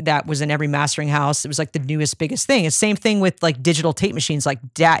that was in every mastering house. It was like the newest, biggest thing. It's the same thing with like digital tape machines like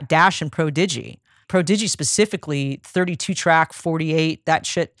Dash and Prodigy. Prodigy specifically, 32 track, 48, that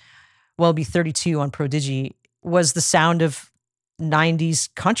shit, well, it'd be 32 on Prodigy, was the sound of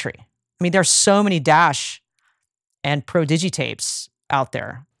 90s country. I mean, there's so many Dash and Prodigy tapes out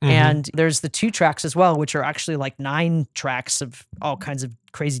there. Mm-hmm. And there's the 2 tracks as well, which are actually like 9 tracks of all kinds of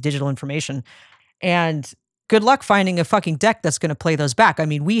crazy digital information. And good luck finding a fucking deck that's going to play those back. I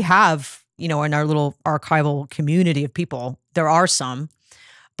mean, we have, in our little archival community of people, there are some,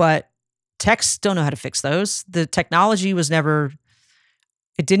 but techs don't know how to fix those. The technology was never,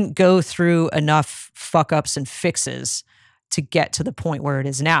 it didn't go through enough fuck ups and fixes to get to the point where it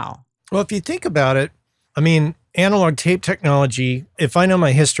is now. Well, if you think about it, I mean, analog tape technology, if I know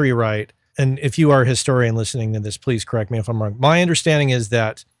my history right, and if you are a historian listening to this, please correct me if I'm wrong. My understanding is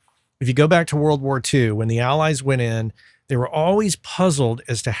that if you go back to World War II, when the Allies went in, they were always puzzled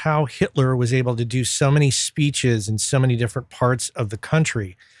as to how Hitler was able to do so many speeches in so many different parts of the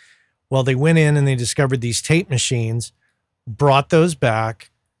country. Well, they went in and they discovered these tape machines, brought those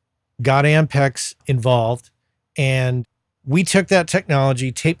back, got Ampex involved, and we took that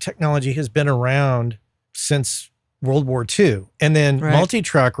technology. Tape technology has been around since World War II. And then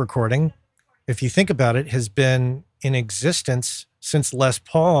multi-track recording, if you think about it, has been in existence since Les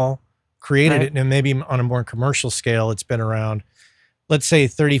Paul created it. And maybe on a more commercial scale, it's been around, let's say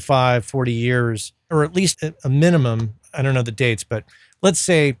 35, 40 years, or at least a minimum. I don't know the dates, but let's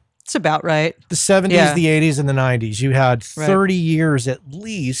say it's about right. The 70s, the 80s, and the 90s. You had 30 years at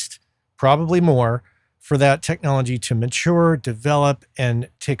least, probably more, for that technology to mature, develop, and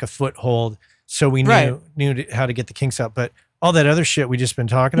take a foothold. So we knew how to get the kinks out. But all that other shit we just been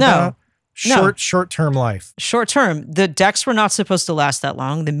talking about, short-term life. Short-term. The decks were not supposed to last that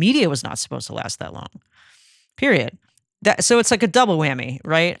long. The media was not supposed to last that long. Period. So it's like a double whammy,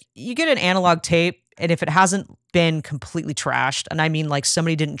 right? You get an analog tape, and if it hasn't been completely trashed, and I mean like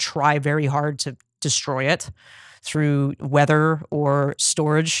somebody didn't try very hard to destroy it through weather or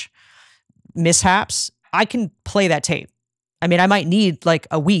storage mishaps, I can play that tape. I mean, I might need like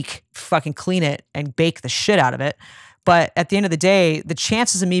a week to fucking clean it and bake the shit out of it. But at the end of the day, the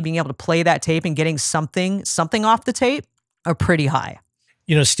chances of me being able to play that tape and getting something off the tape are pretty high.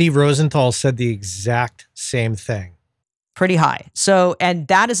 You know, Steve Rosenthal said the exact same thing. Pretty high. So, and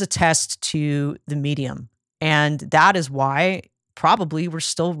that is a test to the medium. And that is why probably we're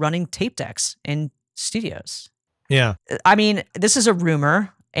still running tape decks in studios. Yeah. I mean, this is a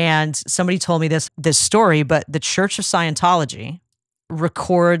rumor, and somebody told me this story, but the Church of Scientology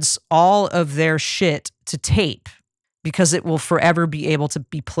records all of their shit to tape because it will forever be able to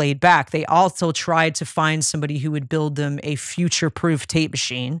be played back. They also tried to find somebody who would build them a future-proof tape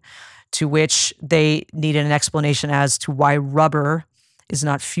machine, to which they needed an explanation as to why rubber is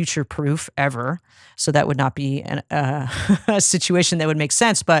not future-proof ever. So that would not be a situation that would make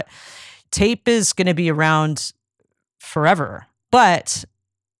sense. But tape is going to be around forever. But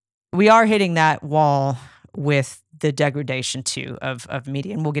we are hitting that wall with the degradation too of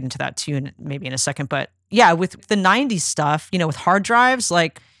media, and we'll get into that too maybe in a second. But yeah, with the 90s stuff, you know, with hard drives,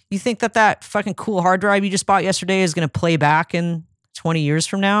 like, you think that fucking cool hard drive you just bought yesterday is going to play back in 20 years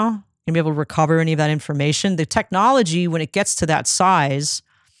from now? You're going to be able to recover any of that information? The technology, when it gets to that size,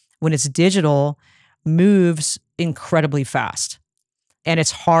 when it's digital, moves incredibly fast. And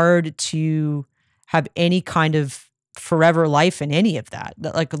it's hard to have any kind of forever life in any of that,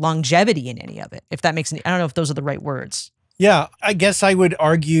 like longevity in any of it, if that makes any, I don't know if those are the right words. Yeah, I guess I would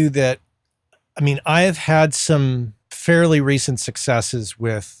argue that, I mean, I have had some fairly recent successes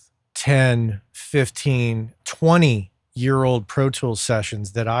with 10, 15, 20-year-old Pro Tools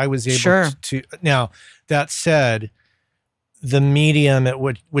sessions that I was able to. Now, that said, the medium at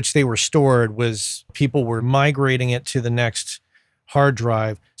which they were stored was, people were migrating it to the next hard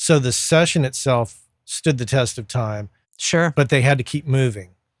drive. So the session itself stood the test of time. Sure. But they had to keep moving.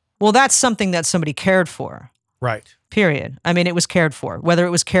 Well, that's something that somebody cared for. Right. Period. I mean, it was cared for. Whether it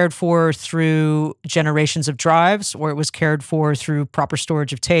was cared for through generations of drives or it was cared for through proper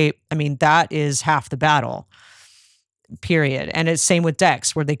storage of tape, I mean, that is half the battle. Period. And it's same with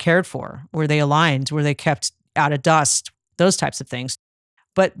decks. Were they cared for? Were they aligned? Were they kept out of dust? Those types of things.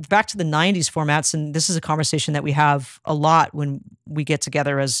 But back to the 90s formats, and this is a conversation that we have a lot when we get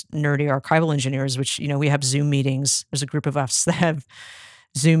together as nerdy archival engineers, which, you know, we have Zoom meetings. There's a group of us that have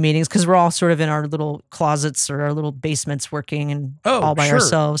Zoom meetings because we're all sort of in our little closets or our little basements working and all by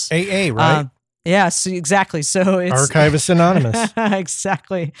ourselves. AA, right? Yeah, so exactly. So it's Archivists Anonymous.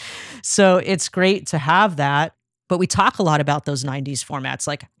 Exactly. So it's great to have that. But we talk a lot about those 90s formats.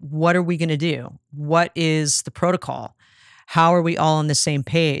 Like, what are we going to do? What is the protocol? How are we all on the same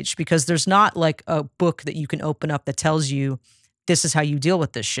page? Because there's not like a book that you can open up that tells you this is how you deal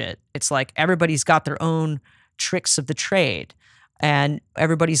with this shit. It's like everybody's got their own tricks of the trade. And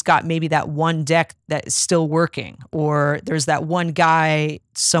everybody's got maybe that one deck that is still working, or there's that one guy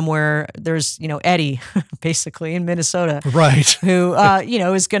somewhere. There's, you know, Eddie, basically in Minnesota, right? Who, you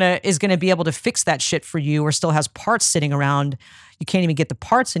know, is gonna be able to fix that shit for you, or still has parts sitting around. You can't even get the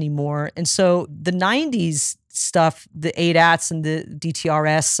parts anymore. And so the 90s stuff, the ADATs and the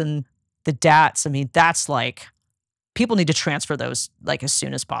DTRS and the DATs, I mean, that's like, people need to transfer those like as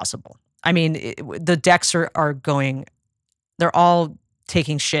soon as possible. I mean, the decks are going. They're all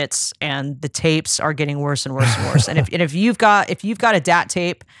taking shits, and the tapes are getting worse and worse and worse. And if you've got a DAT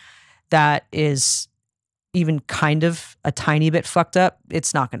tape that is even kind of a tiny bit fucked up,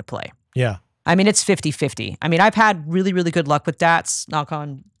 it's not going to play. Yeah. I mean, it's 50-50. I mean, I've had really, really good luck with DATs, knock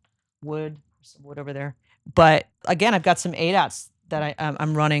on wood, some wood over there. But again, I've got some ADATs that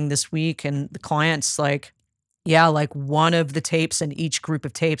I'm running this week, and the client's like, yeah, like one of the tapes in each group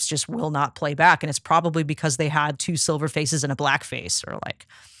of tapes just will not play back. And it's probably because they had 2 silver faces and a black face, or like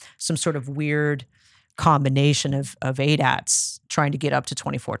some sort of weird combination of ADATs trying to get up to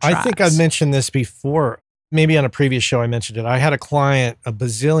 24 tracks. I think I've mentioned this before. Maybe on a previous show I mentioned it. I had a client a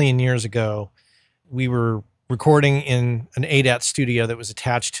bazillion years ago. We were recording in an ADAT studio that was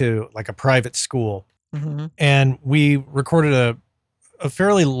attached to like a private school. Mm-hmm. And we recorded a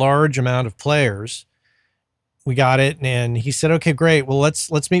fairly large amount of players. We got it, and he said, "Okay, great. Well,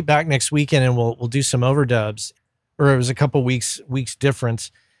 let's meet back next weekend, and we'll do some overdubs." Or it was a couple weeks difference.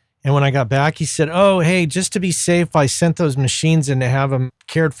 And when I got back, he said, "Oh, hey, just to be safe, I sent those machines in to have them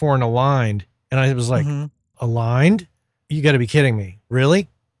cared for and aligned." And I was like, "Aligned? You got to be kidding me! Really?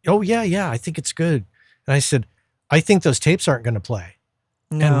 Oh yeah, I think it's good." And I said, "I think those tapes aren't going to play."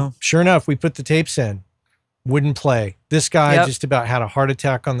 No. And sure enough, we put the tapes in, wouldn't play. This guy just about had a heart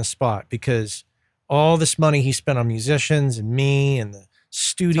attack on the spot because all this money he spent on musicians and me and the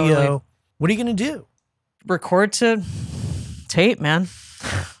studio. Totally. What are you going to do? Record to tape, man.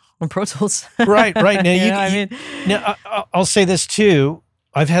 on Pro Tools. Right. Now, I'll say this too.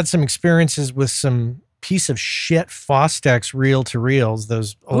 I've had some experiences with some piece of shit Fostex reel-to-reels,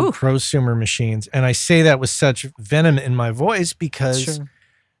 those old prosumer machines. And I say that with such venom in my voice because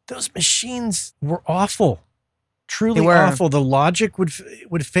those machines were awful. Truly awful. The logic would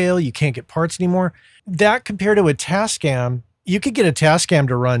fail. You can't get parts anymore. That compared to a Tascam, you could get a Tascam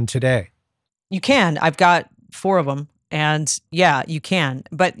to run today. You can. I've got 4 of them. And yeah, you can.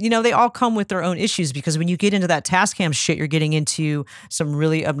 But, they all come with their own issues because when you get into that Tascam shit, you're getting into some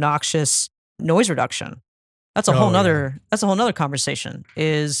really obnoxious noise reduction. That's a whole nother conversation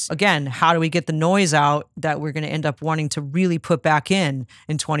is, again, how do we get the noise out that we're going to end up wanting to really put back in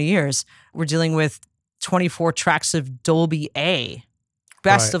 20 years? We're dealing with 24 tracks of Dolby A.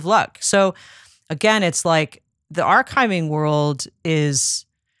 Best of luck. So again, it's like the archiving world is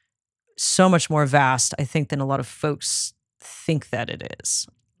so much more vast, I think, than a lot of folks think that it is.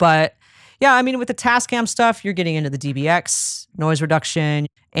 But yeah, I mean, with the Tascam stuff, you're getting into the DBX, noise reduction.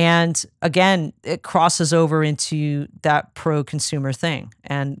 And again, it crosses over into that pro consumer thing.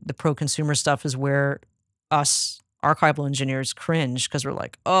 And the pro consumer stuff is where us archival engineers cringe because we're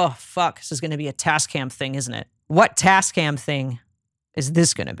like, oh, fuck, this is going to be a Tascam thing, isn't it? What Tascam thing is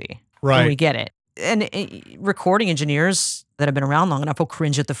this going to be? Right. When we get it. And recording engineers that have been around long enough will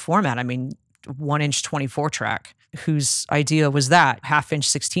cringe at the format. I mean, 1-inch 24 track, whose idea was that? 1/2-inch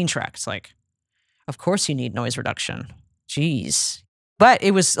 16 track. It's like, of course you need noise reduction. Jeez. But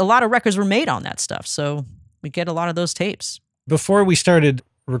it was, a lot of records were made on that stuff. So we get a lot of those tapes. Before we started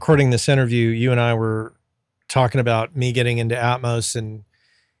recording this interview, you and I were talking about me getting into Atmos, and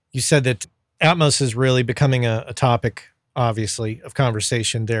you said that Atmos is really becoming a topic, obviously, of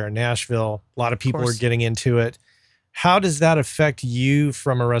conversation there in Nashville. A lot of people are getting into it. How does that affect you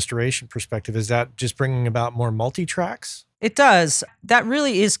from a restoration perspective? Is that just bringing about more multi-tracks? It does. That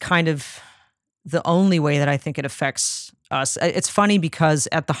really is kind of the only way that I think it affects us. It's funny because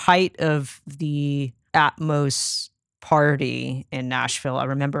at the height of the Atmos party in Nashville, I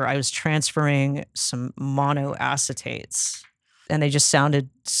remember I was transferring some mono acetates and they just sounded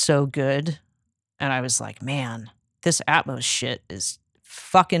so good. And I was like, man, this Atmos shit is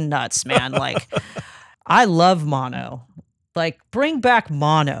fucking nuts, man. Like, I love mono. Like, bring back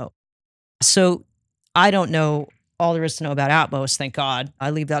mono. So I don't know all there is to know about Atmos, thank God. I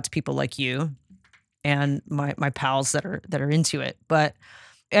leave that to people like you and my pals that are into it. But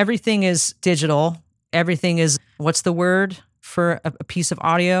everything is digital. Everything is, what's the word for a piece of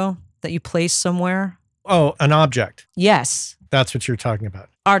audio that you place somewhere? Oh, an object. Yes. That's what you're talking about.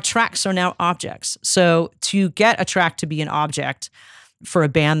 Our tracks are now objects. So to get a track to be an object for a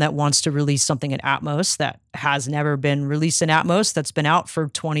band that wants to release something in Atmos that has never been released in Atmos, that's been out for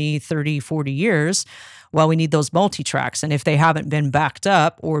 20, 30, 40 years, well, we need those multi-tracks. And if they haven't been backed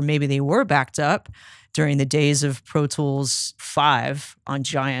up, or maybe they were backed up during the days of Pro Tools 5 on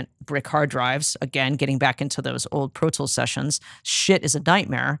giant brick hard drives, again, getting back into those old Pro Tools sessions, shit is a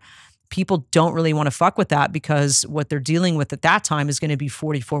nightmare. People don't really want to fuck with that because what they're dealing with at that time is going to be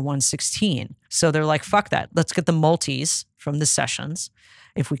 44.116. So they're like, fuck that. Let's get the multis from the sessions,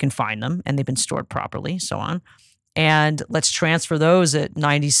 if we can find them, and they've been stored properly, so on. And let's transfer those at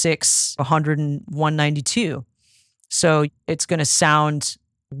 96, 100, and 192. So it's going to sound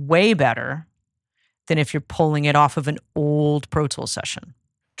way better than if you're pulling it off of an old Pro Tools session.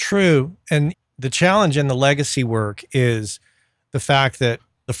 True. And the challenge in the legacy work is the fact that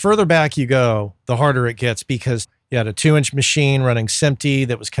the further back you go, the harder it gets, because you had a 2-inch machine running SMPTE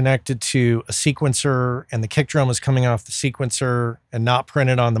that was connected to a sequencer, and the kick drum was coming off the sequencer and not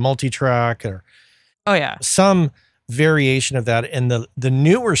printed on the multi-track, or some variation of that. And the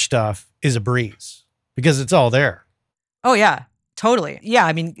newer stuff is a breeze because it's all there. Oh, yeah, totally. Yeah,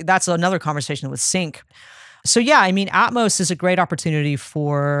 I mean, that's another conversation with Sync. So yeah, I mean, Atmos is a great opportunity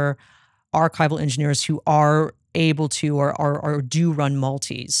for archival engineers who are able to or do run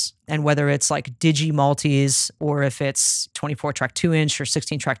multis, and whether it's like digi multis or if it's 24 track 2-inch or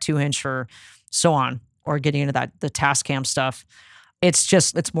 16 track 2-inch or so on, or getting into the Tascam stuff,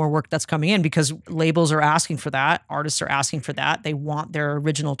 it's more work that's coming in because labels are asking for that, artists are asking for that. They want their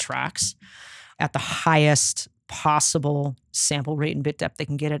original tracks at the highest possible sample rate and bit depth they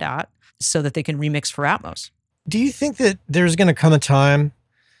can get it at, so that they can remix for Atmos. Do you think that there's going to come a time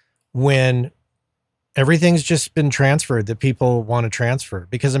when everything's just been transferred that people want to transfer?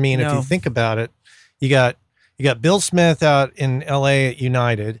 Because I mean, if you think about it, you got Bill Smith out in LA at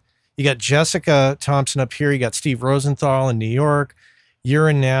United, you got Jessica Thompson up here, you got Steve Rosenthal in New York, you're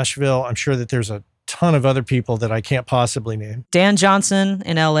in Nashville. I'm sure that there's a ton of other people that I can't possibly name. Dan Johnson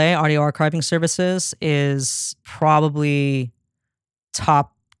in LA, Audio Archiving Services, is probably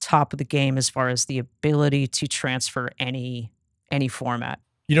top top of the game as far as the ability to transfer any format.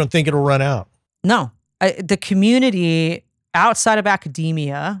 You don't think it'll run out? No. The community outside of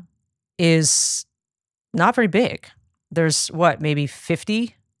academia is not very big. There's maybe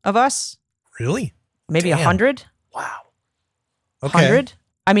 50 of us? Really? Maybe Damn. 100? Wow. Okay. 100?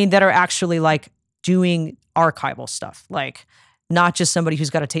 I mean, that are actually like doing archival stuff. Like not just somebody who's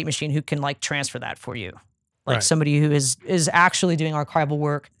got a tape machine who can like transfer that for you. Like Right. somebody who is actually doing archival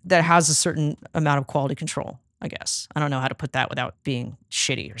work that has a certain amount of quality control, I guess. I don't know how to put that without being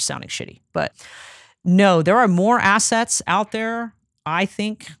shitty or sounding shitty. But no, there are more assets out there, I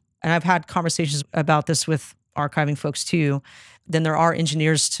think, and I've had conversations about this with archiving folks too, than there are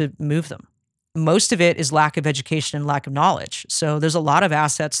engineers to move them. Most of it is lack of education and lack of knowledge. So there's a lot of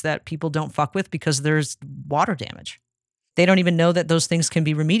assets that people don't fuck with because there's water damage. They don't even know that those things can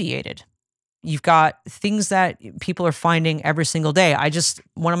be remediated. You've got things that people are finding every single day.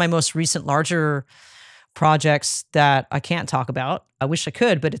 One of my most recent larger projects that I can't talk about, I wish I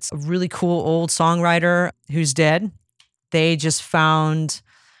could, but it's a really cool old songwriter who's dead. They just found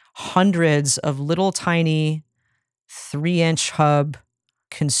hundreds of little tiny 3-inch hub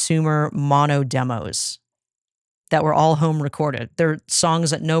consumer mono demos that were all home recorded. They're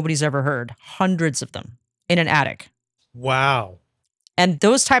songs that nobody's ever heard, hundreds of them in an attic. Wow. And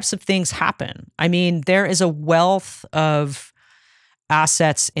those types of things happen. I mean, there is a wealth of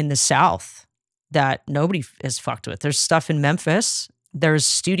assets in the South that nobody is fucked with. There's stuff in Memphis. There's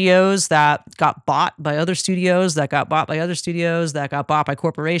studios that got bought by other studios, that got bought by other studios, that got bought by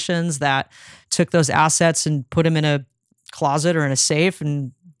corporations that took those assets and put them in a closet or in a safe,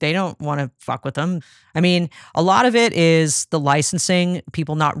 and they don't want to fuck with them. I mean, a lot of it is the licensing,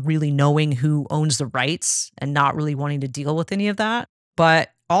 people not really knowing who owns the rights and not really wanting to deal with any of that.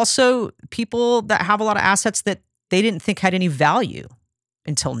 But also people that have a lot of assets that they didn't think had any value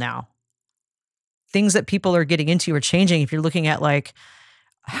until now. Things that people are getting into are changing. If you're looking at like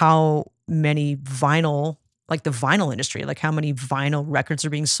how many vinyl, like the vinyl industry, like how many vinyl records are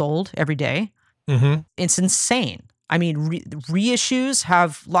being sold every day, Mm-hmm. it's insane. I mean, reissues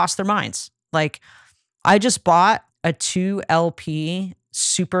have lost their minds. Like I just bought a 2 LP,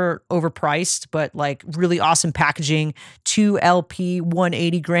 super overpriced, but like really awesome packaging, 2 LP,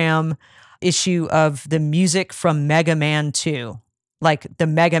 180 gram issue of the music from Mega Man 2, like the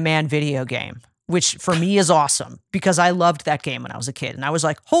Mega Man video game, which for me is awesome because I loved that game when I was a kid. And I was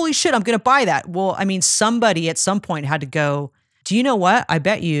like, holy shit, I'm going to buy that. Well, I mean, somebody at some point had to go, do you know what? I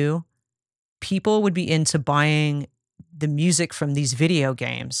bet you people would be into buying the music from these video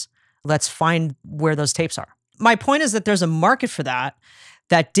games. Let's find where those tapes are. My point is that there's a market for that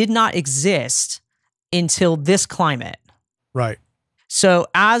did not exist until this climate. Right. So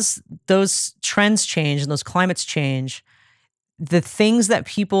as those trends change and those climates change, the things that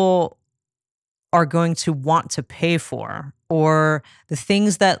people are going to want to pay for, or the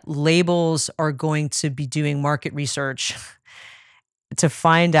things that labels are going to be doing market research to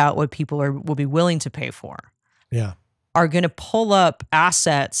find out what people will be willing to pay for, Yeah. are going to pull up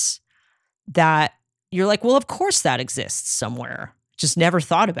assets that you're like, well, of course that exists somewhere. Just never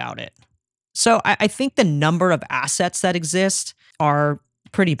thought about it. So I think the number of assets that exist are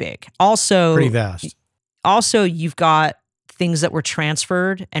pretty big. Also, Pretty vast. Also, you've got things that were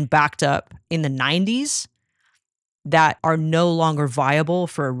transferred and backed up in the 90s that are no longer viable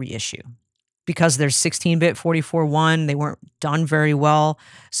for a reissue because they're 16-bit 44.1. They weren't done very well.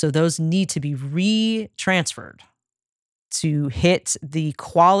 So those need to be re-transferred to hit the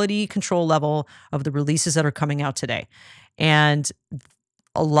quality control level of the releases that are coming out today. And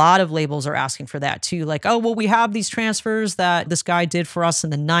a lot of labels are asking for that too. Like, oh, well, we have these transfers that this guy did for us in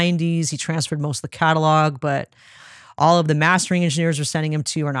the 90s. He transferred most of the catalog, but all of the mastering engineers we're sending him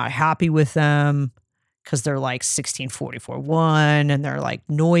to are not happy with them because they're like 1644.1 and they're like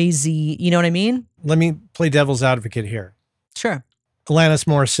noisy. You know what I mean? Let me play devil's advocate here. Sure. Alanis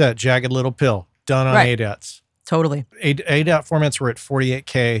Morissette, Jagged Little Pill, done on Right. ADATs. Totally. ADAT formats were at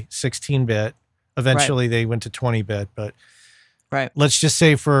 48K, 16-bit. Eventually they went to 20-bit, but Right. let's just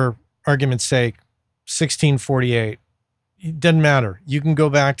say for argument's sake, 1648. It doesn't matter. You can go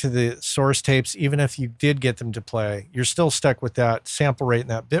back to the source tapes. Even if you did get them to play, you're still stuck with that sample rate and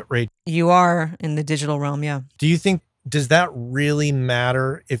that bit rate. You are in the digital realm. Yeah. Do you think, does that really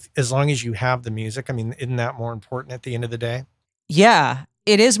matter if, as long as you have the music? I mean, isn't that more important at the end of the day? Yeah,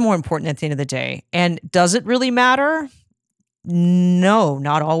 it is more important at the end of the day. And does it really matter? No,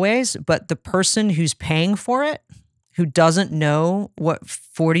 not always. But the person who's paying for it, who doesn't know what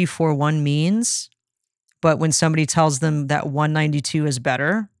 44.1 means, but when somebody tells them that 192 is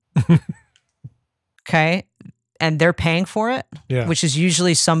better, okay, and they're paying for it, Yeah. which is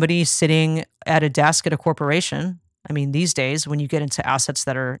usually somebody sitting at a desk at a corporation. I mean, these days, when you get into assets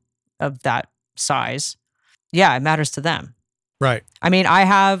that are of that size, yeah, it matters to them. Right. I mean, I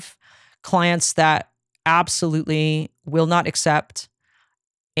have clients that absolutely will not accept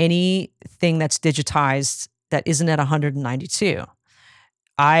anything that's digitized that isn't at 192.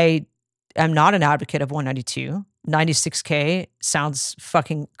 I am not an advocate of 192. 96K sounds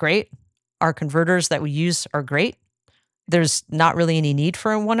fucking great. Our converters that we use are great. There's not really any need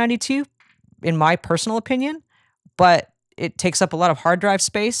for a 192, in my personal opinion, but it takes up a lot of hard drive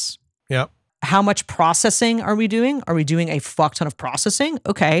space. Yep. How much processing are we doing? Are we doing a fuck ton of processing?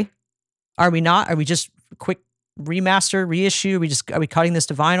 Okay. Are we not? Are we just quick remaster, reissue? Are we cutting this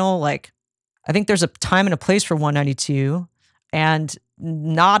to vinyl? Like, I think there's a time and a place for 192, and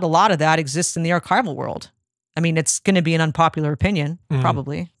not a lot of that exists in the archival world. I mean, it's going to be an unpopular opinion,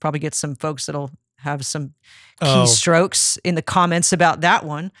 probably get some folks that'll have some keystrokes in the comments about that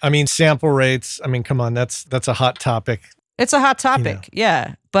one. I mean, sample rates. I mean, come on, that's a hot topic. It's a hot topic,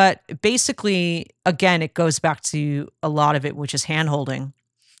 yeah. But basically, again, it goes back to a lot of it, which is hand-holding,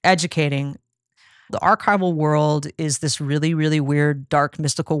 educating. The archival world is this really, really weird, dark,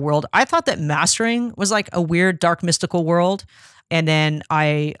 mystical world. I thought that mastering was like a weird, dark, mystical world. And then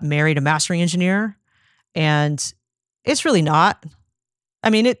I married a mastering engineer, and it's really not. I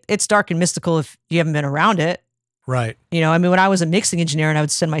mean, it's dark and mystical if you haven't been around it. Right. You know, I mean, when I was a mixing engineer and I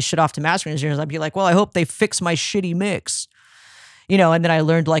would send my shit off to mastering engineers, I'd be like, well, I hope they fix my shitty mix. You know, and then I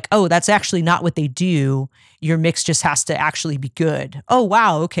learned like, oh, that's actually not what they do. Your mix just has to actually be good. Oh,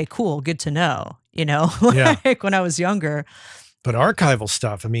 wow. Okay, cool. Good to know. You know, like when I was younger. But archival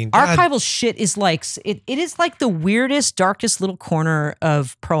stuff, I mean, archival shit is like, it is like the weirdest, darkest little corner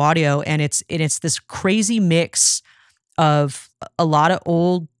of pro audio. And it's this crazy mix of a lot of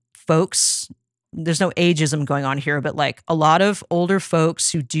old folks. There's no ageism going on here, but like a lot of older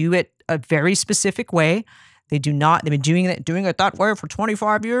folks who do it a very specific way. They've been doing it that way for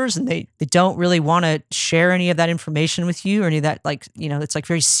 25 years, and they don't really want to share any of that information with you or any of that, like, you know, it's like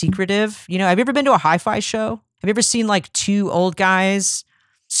very secretive. You know, have you ever been to a hi-fi show? Have you ever seen like two old guys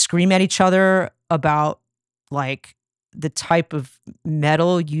scream at each other about like the type of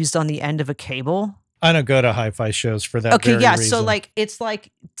metal used on the end of a cable? I don't go to hi-fi shows for that. Okay, very yeah. reason. So like, it's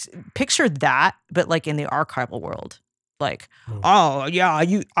like, picture that, but like in the archival world. Like, oh yeah,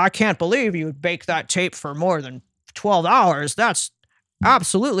 I can't believe you would bake that tape for more than 12 hours. That's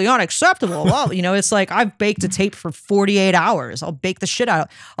absolutely unacceptable. Well, you know, it's like I've baked a tape for 48 hours. I'll bake the shit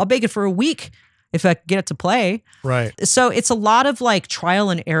out. I'll bake it for a week if I get it to play. Right. So it's a lot of like trial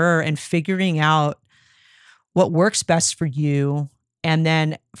and error and figuring out what works best for you, and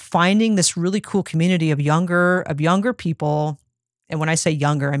then finding this really cool community of younger people. And when I say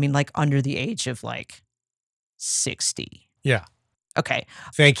younger, I mean like under the age of like 60. Yeah. Okay.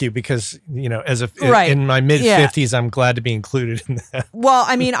 Thank you, because, you know, in my mid 50s, I'm glad to be included in that. Well,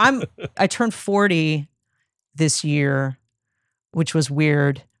 I mean, I turned 40 this year, which was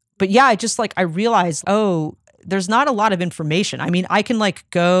weird. But yeah, I realized, oh, there's not a lot of information. I mean, I can like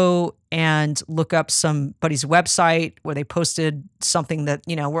go and look up somebody's website where they posted something that,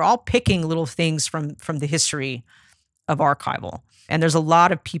 you know, we're all picking little things from the history of archival. And there's a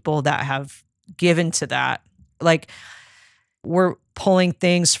lot of people that have given to that. Like, we're pulling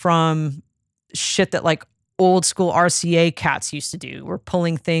things from shit that like old school RCA cats used to do. We're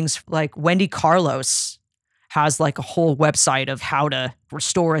pulling things like Wendy Carlos has like a whole website of how to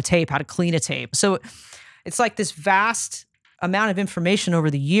restore a tape, how to clean a tape. So it's like this vast amount of information over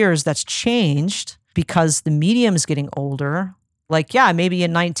the years that's changed because the medium is getting older. Like, yeah, maybe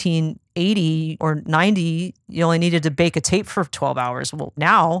in 1980 or 90, you only needed to bake a tape for 12 hours. Well,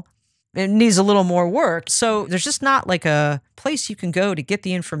 now it needs a little more work. So there's just not like a place you can go to get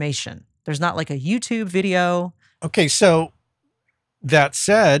the information. There's not like a YouTube video. Okay, so that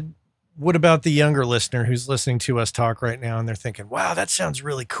said, what about the younger listener who's listening to us talk right now and they're thinking, wow, that sounds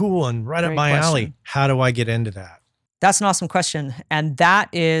really cool and right up my alley. How do I get into that? That's an awesome question. And that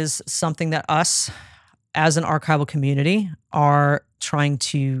is something that us as an archival community are trying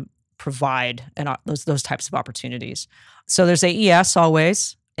to provide, and those types of opportunities. So there's AES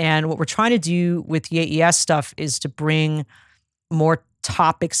always. And what we're trying to do with the AES stuff is to bring more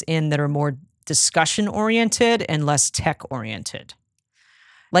topics in that are more discussion oriented and less tech oriented.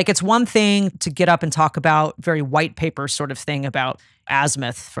 Like, it's one thing to get up and talk about very white paper sort of thing about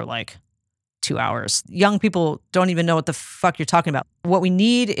azimuth for like 2 hours. Young people don't even know what the fuck you're talking about. What we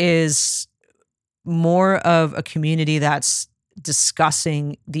need is more of a community that's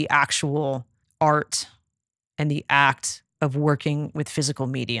discussing the actual art and the act of working with physical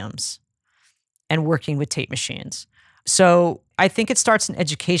mediums. and working with tape machines. So I think it starts in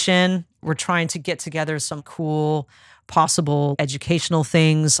education. We're trying to get together some cool possible educational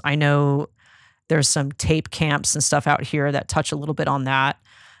things. I know there's some tape camps and stuff out here that touch a little bit on that.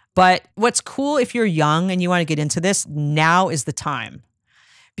 But what's cool if you're young and you want to get into this, now is the time,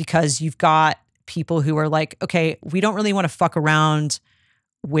 because you've got people who are like, okay, we don't really want to fuck around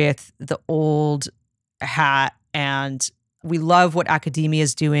with the old hat, and we love what academia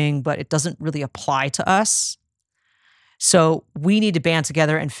is doing, but it doesn't really apply to us. So we need to band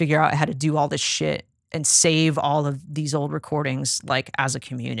together and figure out how to do all this shit and save all of these old recordings, like, as a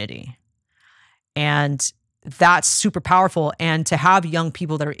community. And that's super powerful. And to have young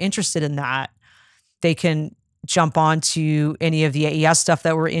people that are interested in that, they can jump onto any of the AES stuff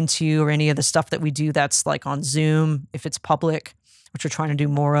that we're into, or any of the stuff that we do that's like on Zoom, if it's public, which we're trying to do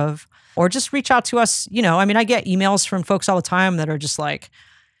more of, or just reach out to us. You know, I mean, I get emails from folks all the time that are just like,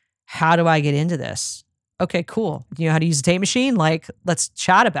 how do I get into this? Okay, cool. You know how to use a tape machine? Like, let's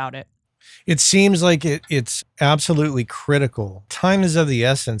chat about it. It seems like it's absolutely critical. Time is of the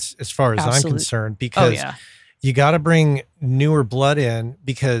essence as far as I'm concerned, because you got to bring newer blood in,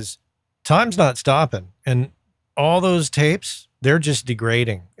 because time's not stopping. And all those tapes, they're just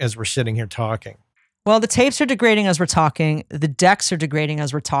degrading as we're sitting here talking. Well, the tapes are degrading as we're talking. The decks are degrading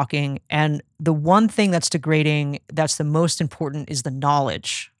as we're talking. And the one thing that's degrading, that's the most important, is the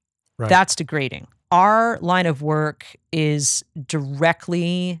knowledge. Right. That's degrading. Our line of work is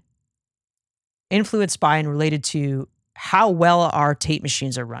directly influenced by and related to how well our tape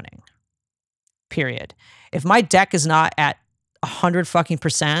machines are running, period. If my deck is not at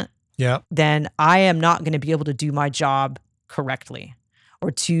 100% then I am not going to be able to do my job correctly,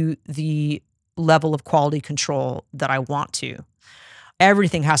 or to the level of quality control that I want to.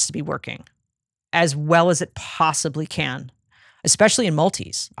 Everything has to be working as well as it possibly can, especially in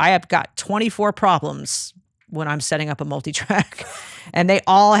multis. I have got 24 problems when I'm setting up a multi-track, and they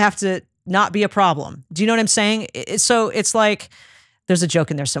all have to not be a problem. Do you know what I'm saying? So it's like, there's a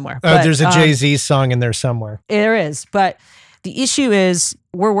joke in there somewhere. There's a Jay-Z song in there somewhere. There is. But the issue is,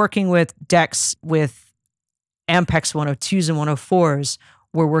 we're working with decks with Ampex 102s and 104s.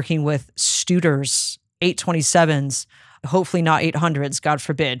 We're working with Studers, 827s, hopefully not 800s, God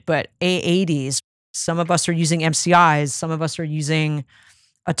forbid, but A80s. Some of us are using MCIs. Some of us are using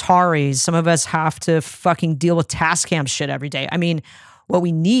Ataris. Some of us have to fucking deal with Tascam shit every day. I mean, what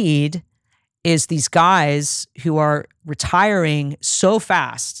we need is these guys who are retiring so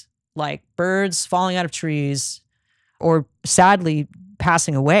fast, like birds falling out of trees, or sadly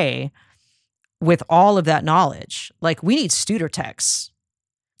passing away, with all of that knowledge. Like, we need Studer techs.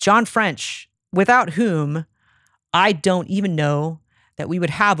 John French, without whom I don't even know that we would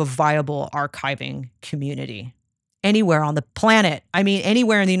have a viable archiving community anywhere on the planet. I mean,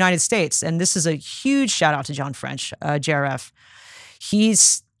 anywhere in the United States. And this is a huge shout out to John French, JRF.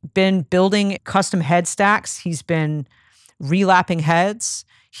 He's been building custom head stacks. He's been relapping heads.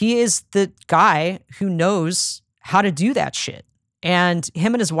 He is the guy who knows how to do that shit. And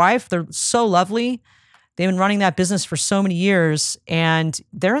him and his wife, they're so lovely. They've been running that business for so many years, and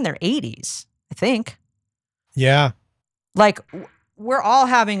they're in their 80s, I think. Yeah. Like, we're all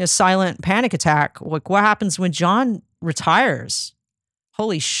having a silent panic attack. Like, what happens when John retires?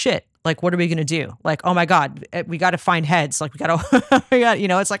 Holy shit. Like, what are we going to do? Like, oh my God, we got to find heads. Like, we got, you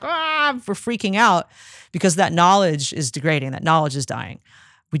know, it's like, we're freaking out because that knowledge is degrading. That knowledge is dying.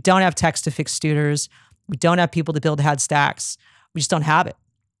 We don't have techs to fix Studers. We don't have people to build head stacks. We just don't have it.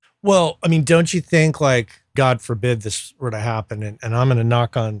 Well, I mean, don't you think, like, God forbid this were to happen, and I'm going to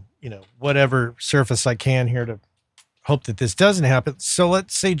knock on, you know, whatever surface I can here to hope that this doesn't happen. So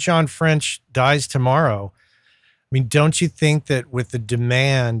let's say John French dies tomorrow. I mean, don't you think that with the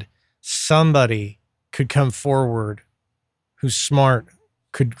demand, somebody could come forward who's smart,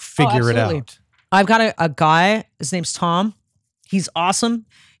 could figure it out? I've got a guy, his name's Tom. He's awesome.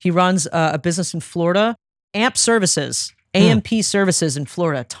 He runs a business in Florida, AMP Services. AMP Services in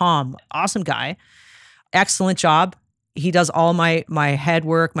Florida. Tom, awesome guy. Excellent job. He does all my head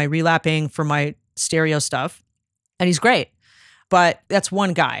work, my relapping for my stereo stuff. And he's great. But that's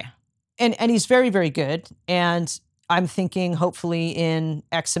one guy. And he's very, very good. And I'm thinking hopefully in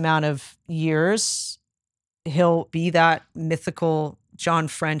X amount of years, he'll be that mythical John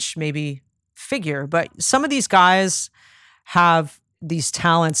French maybe figure. But some of these guys have these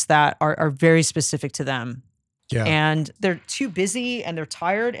talents that are very specific to them. Yeah. And they're too busy and they're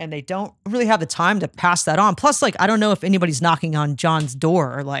tired and they don't really have the time to pass that on. Plus, like, I don't know if anybody's knocking on John's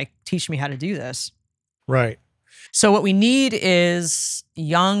door or like, teach me how to do this. Right. So what we need is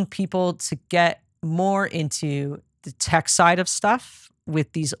young people to get more into the tech side of stuff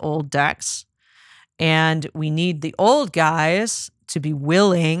with these old decks. And we need the old guys to be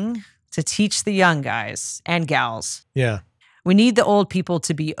willing to teach the young guys and gals. Yeah. We need the old people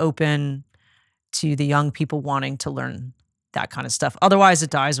to be open to the young people wanting to learn that kind of stuff. Otherwise, it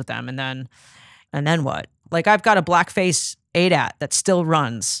dies with them. And then what? Like, I've got a Blackface ADAT that still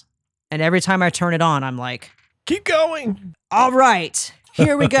runs. And every time I turn it on, I'm like, keep going. All right,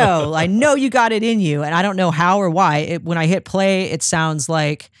 here we go. I know you got it in you. And I don't know how or why. When I hit play, it sounds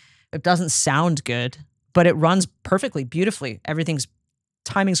like it doesn't sound good, but it runs perfectly, beautifully.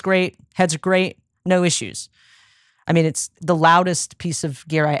 Timing's great. Heads are great. No issues. I mean, it's the loudest piece of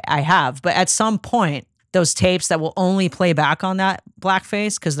gear I have. But at some point, those tapes that will only play back on that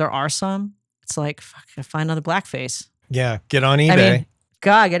Blackface, because there are some, it's like, fuck, I gotta find another Blackface. Yeah, get on eBay. I mean,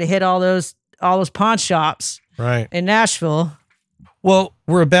 God, I gotta hit all those pawn shops right in Nashville. Well,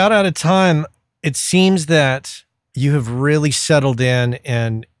 we're about out of time. It seems that you have really settled in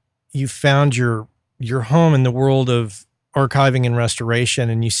and you found your home in the world of archiving and restoration,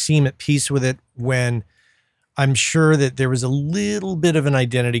 and you seem at peace with it, when I'm sure that there was a little bit of an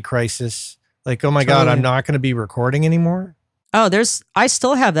identity crisis. Like, oh my God, I'm not going to be recording anymore. Oh, I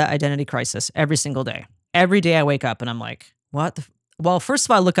still have that identity crisis every single day. Every day I wake up and I'm like, what? Well, first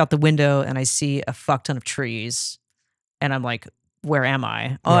of all, I look out the window and I see a fuck ton of trees and I'm like, where am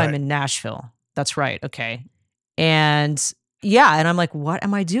I? Oh, right. I'm in Nashville. That's right. Okay. And yeah. And I'm like, what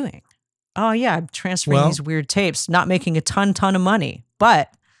am I doing? Oh yeah, I'm transferring these weird tapes, not making a ton of money,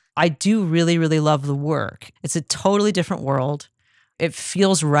 but I do really, really love the work. It's a totally different world. It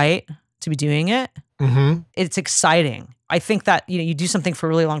feels right to be doing it. Mm-hmm. It's exciting. I think that, you do something for a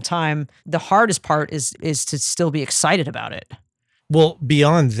really long time. The hardest part is to still be excited about it. Well,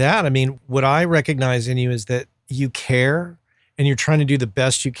 beyond that, I mean, what I recognize in you is that you care and you're trying to do the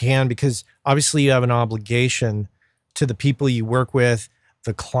best you can, because obviously you have an obligation to the people you work with,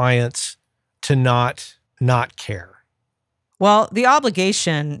 the clients, to not care. Well, the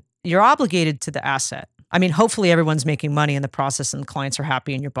obligation, you're obligated to the asset. I mean, hopefully everyone's making money in the process and the clients are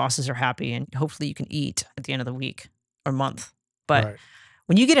happy and your bosses are happy and hopefully you can eat at the end of the week or month. But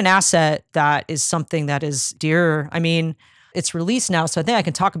when you get an asset that is something that is dear, I mean, it's released now, so I think I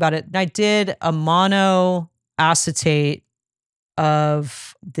can talk about it. And I did a mono acetate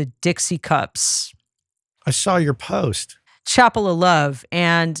of the Dixie Cups. I saw your post. Chapel of Love.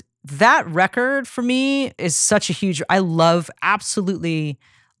 And that record for me is such a huge, absolutely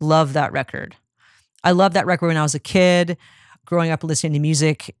love that record. I loved that record when I was a kid, growing up listening to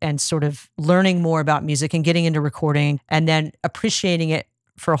music and sort of learning more about music and getting into recording and then appreciating it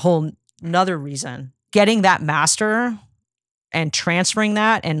for a whole nother reason. Getting that master and transferring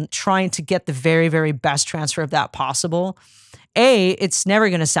that and trying to get the very, very best transfer of that possible. It's never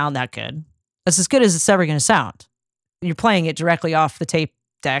going to sound that good. That's as good as it's ever going to sound. You're playing it directly off the tape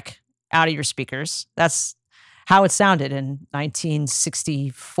deck out of your speakers. That's how it sounded in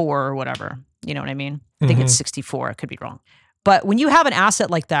 1964 or whatever. You know what I mean? I think it's 64. I could be wrong. But when you have an asset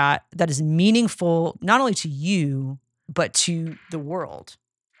like that is meaningful, not only to you, but to the world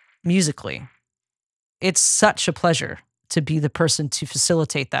musically, it's such a pleasure to be the person to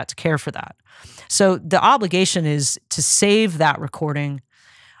facilitate that, to care for that. So the obligation is to save that recording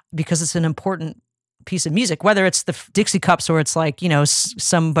because it's an important piece of music, whether it's the Dixie Cups or it's like,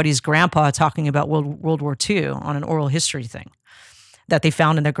 somebody's grandpa talking about World War II on an oral history thing that they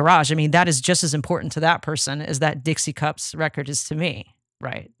found in their garage. I mean, that is just as important to that person as that Dixie Cups record is to me,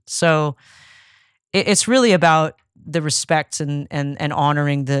 right? So it's really about the respect and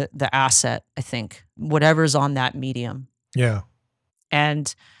honoring the asset, I think, whatever's on that medium. Yeah.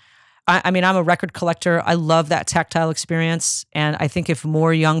 And I mean, I'm a record collector. I love that tactile experience. And I think if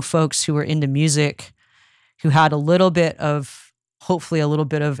more young folks who are into music, who had hopefully a little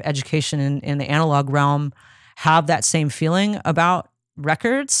bit of education in the analog realm, have that same feeling about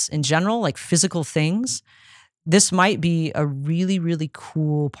records in general, like physical things, this might be a really, really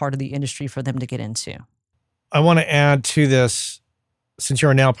cool part of the industry for them to get into. I want to add to this, since you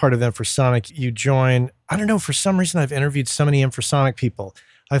are now part of Infrasonic, you join, I don't know, for some reason I've interviewed so many Infrasonic people.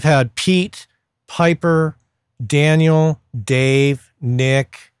 I've had Pete, Piper, Daniel, Dave,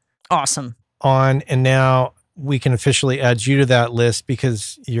 Nick. Awesome. On, and now we can officially add you to that list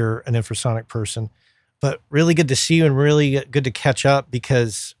because you're an Infrasonic person. But really good to see you and really good to catch up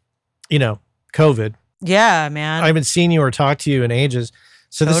because, COVID. Yeah, man. I haven't seen you or talked to you in ages.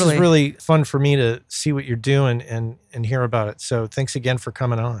 So This is really fun for me to see what you're doing and hear about it. So thanks again for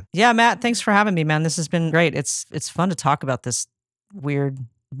coming on. Yeah, Matt, thanks for having me, man. This has been great. It's fun to talk about this weird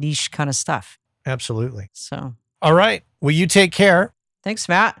niche kind of stuff. Absolutely. So. All right. Well, you take care. Thanks,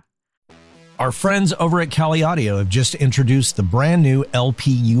 Matt. Our friends over at Kali Audio have just introduced the brand new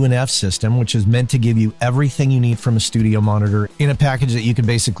LP UNF system, which is meant to give you everything you need from a studio monitor in a package that you can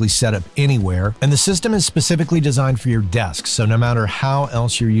basically set up anywhere. And the system is specifically designed for your desk, so no matter how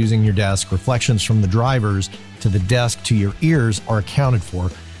else you're using your desk, reflections from the drivers to the desk to your ears are accounted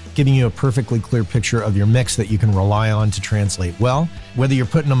for, giving you a perfectly clear picture of your mix that you can rely on to translate well. Whether you're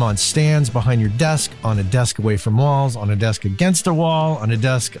putting them on stands behind your desk, on a desk away from walls, on a desk against a wall, on a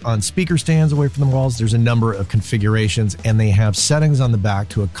desk on speaker stands away from the walls, there's a number of configurations, and they have settings on the back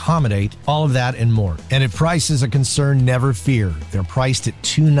to accommodate all of that and more. And if price is a concern, never fear. They're priced at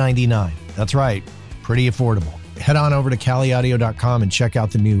 $299. That's right, pretty affordable. Head on over to KaliAudio.com and check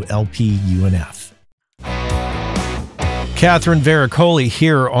out the new LP UNF. Catherine Vericoli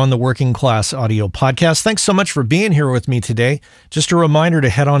here on the Working Class Audio Podcast. Thanks so much for being here with me today. Just a reminder to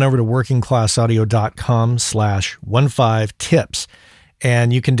head on over to workingclassaudio.com/15tips.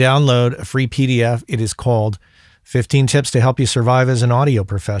 And you can download a free PDF. It is called 15 Tips to Help You Survive as an Audio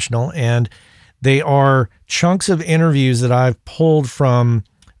Professional. And they are chunks of interviews that I've pulled from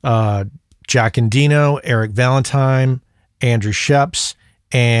Jack Endino, Eric Valentine, Andrew Sheps,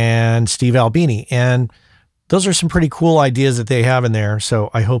 and Steve Albini. And those are some pretty cool ideas that they have in there. So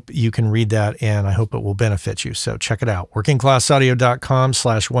I hope you can read that, and I hope it will benefit you. So check it out,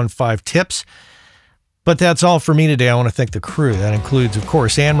 workingclassaudio.com/15tips. But that's all for me today. I want to thank the crew. That includes, of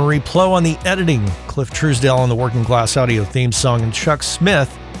course, Anne-Marie Plow on the editing, Cliff Truesdale on the Working Class Audio theme song, and Chuck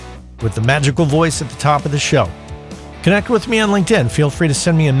Smith with the magical voice at the top of the show. Connect with me on LinkedIn. Feel free to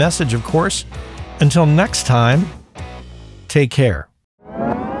send me a message, of course. Until next time, take care.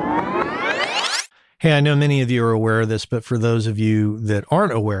 Hey, I know many of you are aware of this, but for those of you that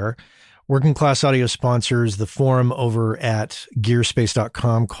aren't aware, Working Class Audio sponsors the forum over at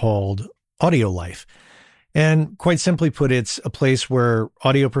gearspace.com called Audio Life. And quite simply put, it's a place where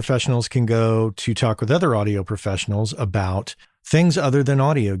audio professionals can go to talk with other audio professionals about things other than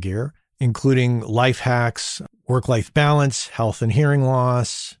audio gear, including life hacks, work-life balance, health and hearing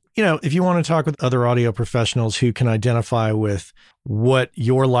loss. You know, if you want to talk with other audio professionals who can identify with what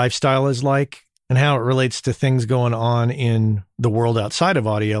your lifestyle is like, and how it relates to things going on in the world outside of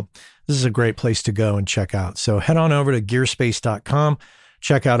audio, this is a great place to go and check out. So head on over to gearspace.com,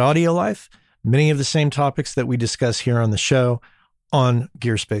 check out Audio Life, many of the same topics that we discuss here on the show on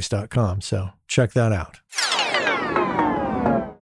gearspace.com. So check that out.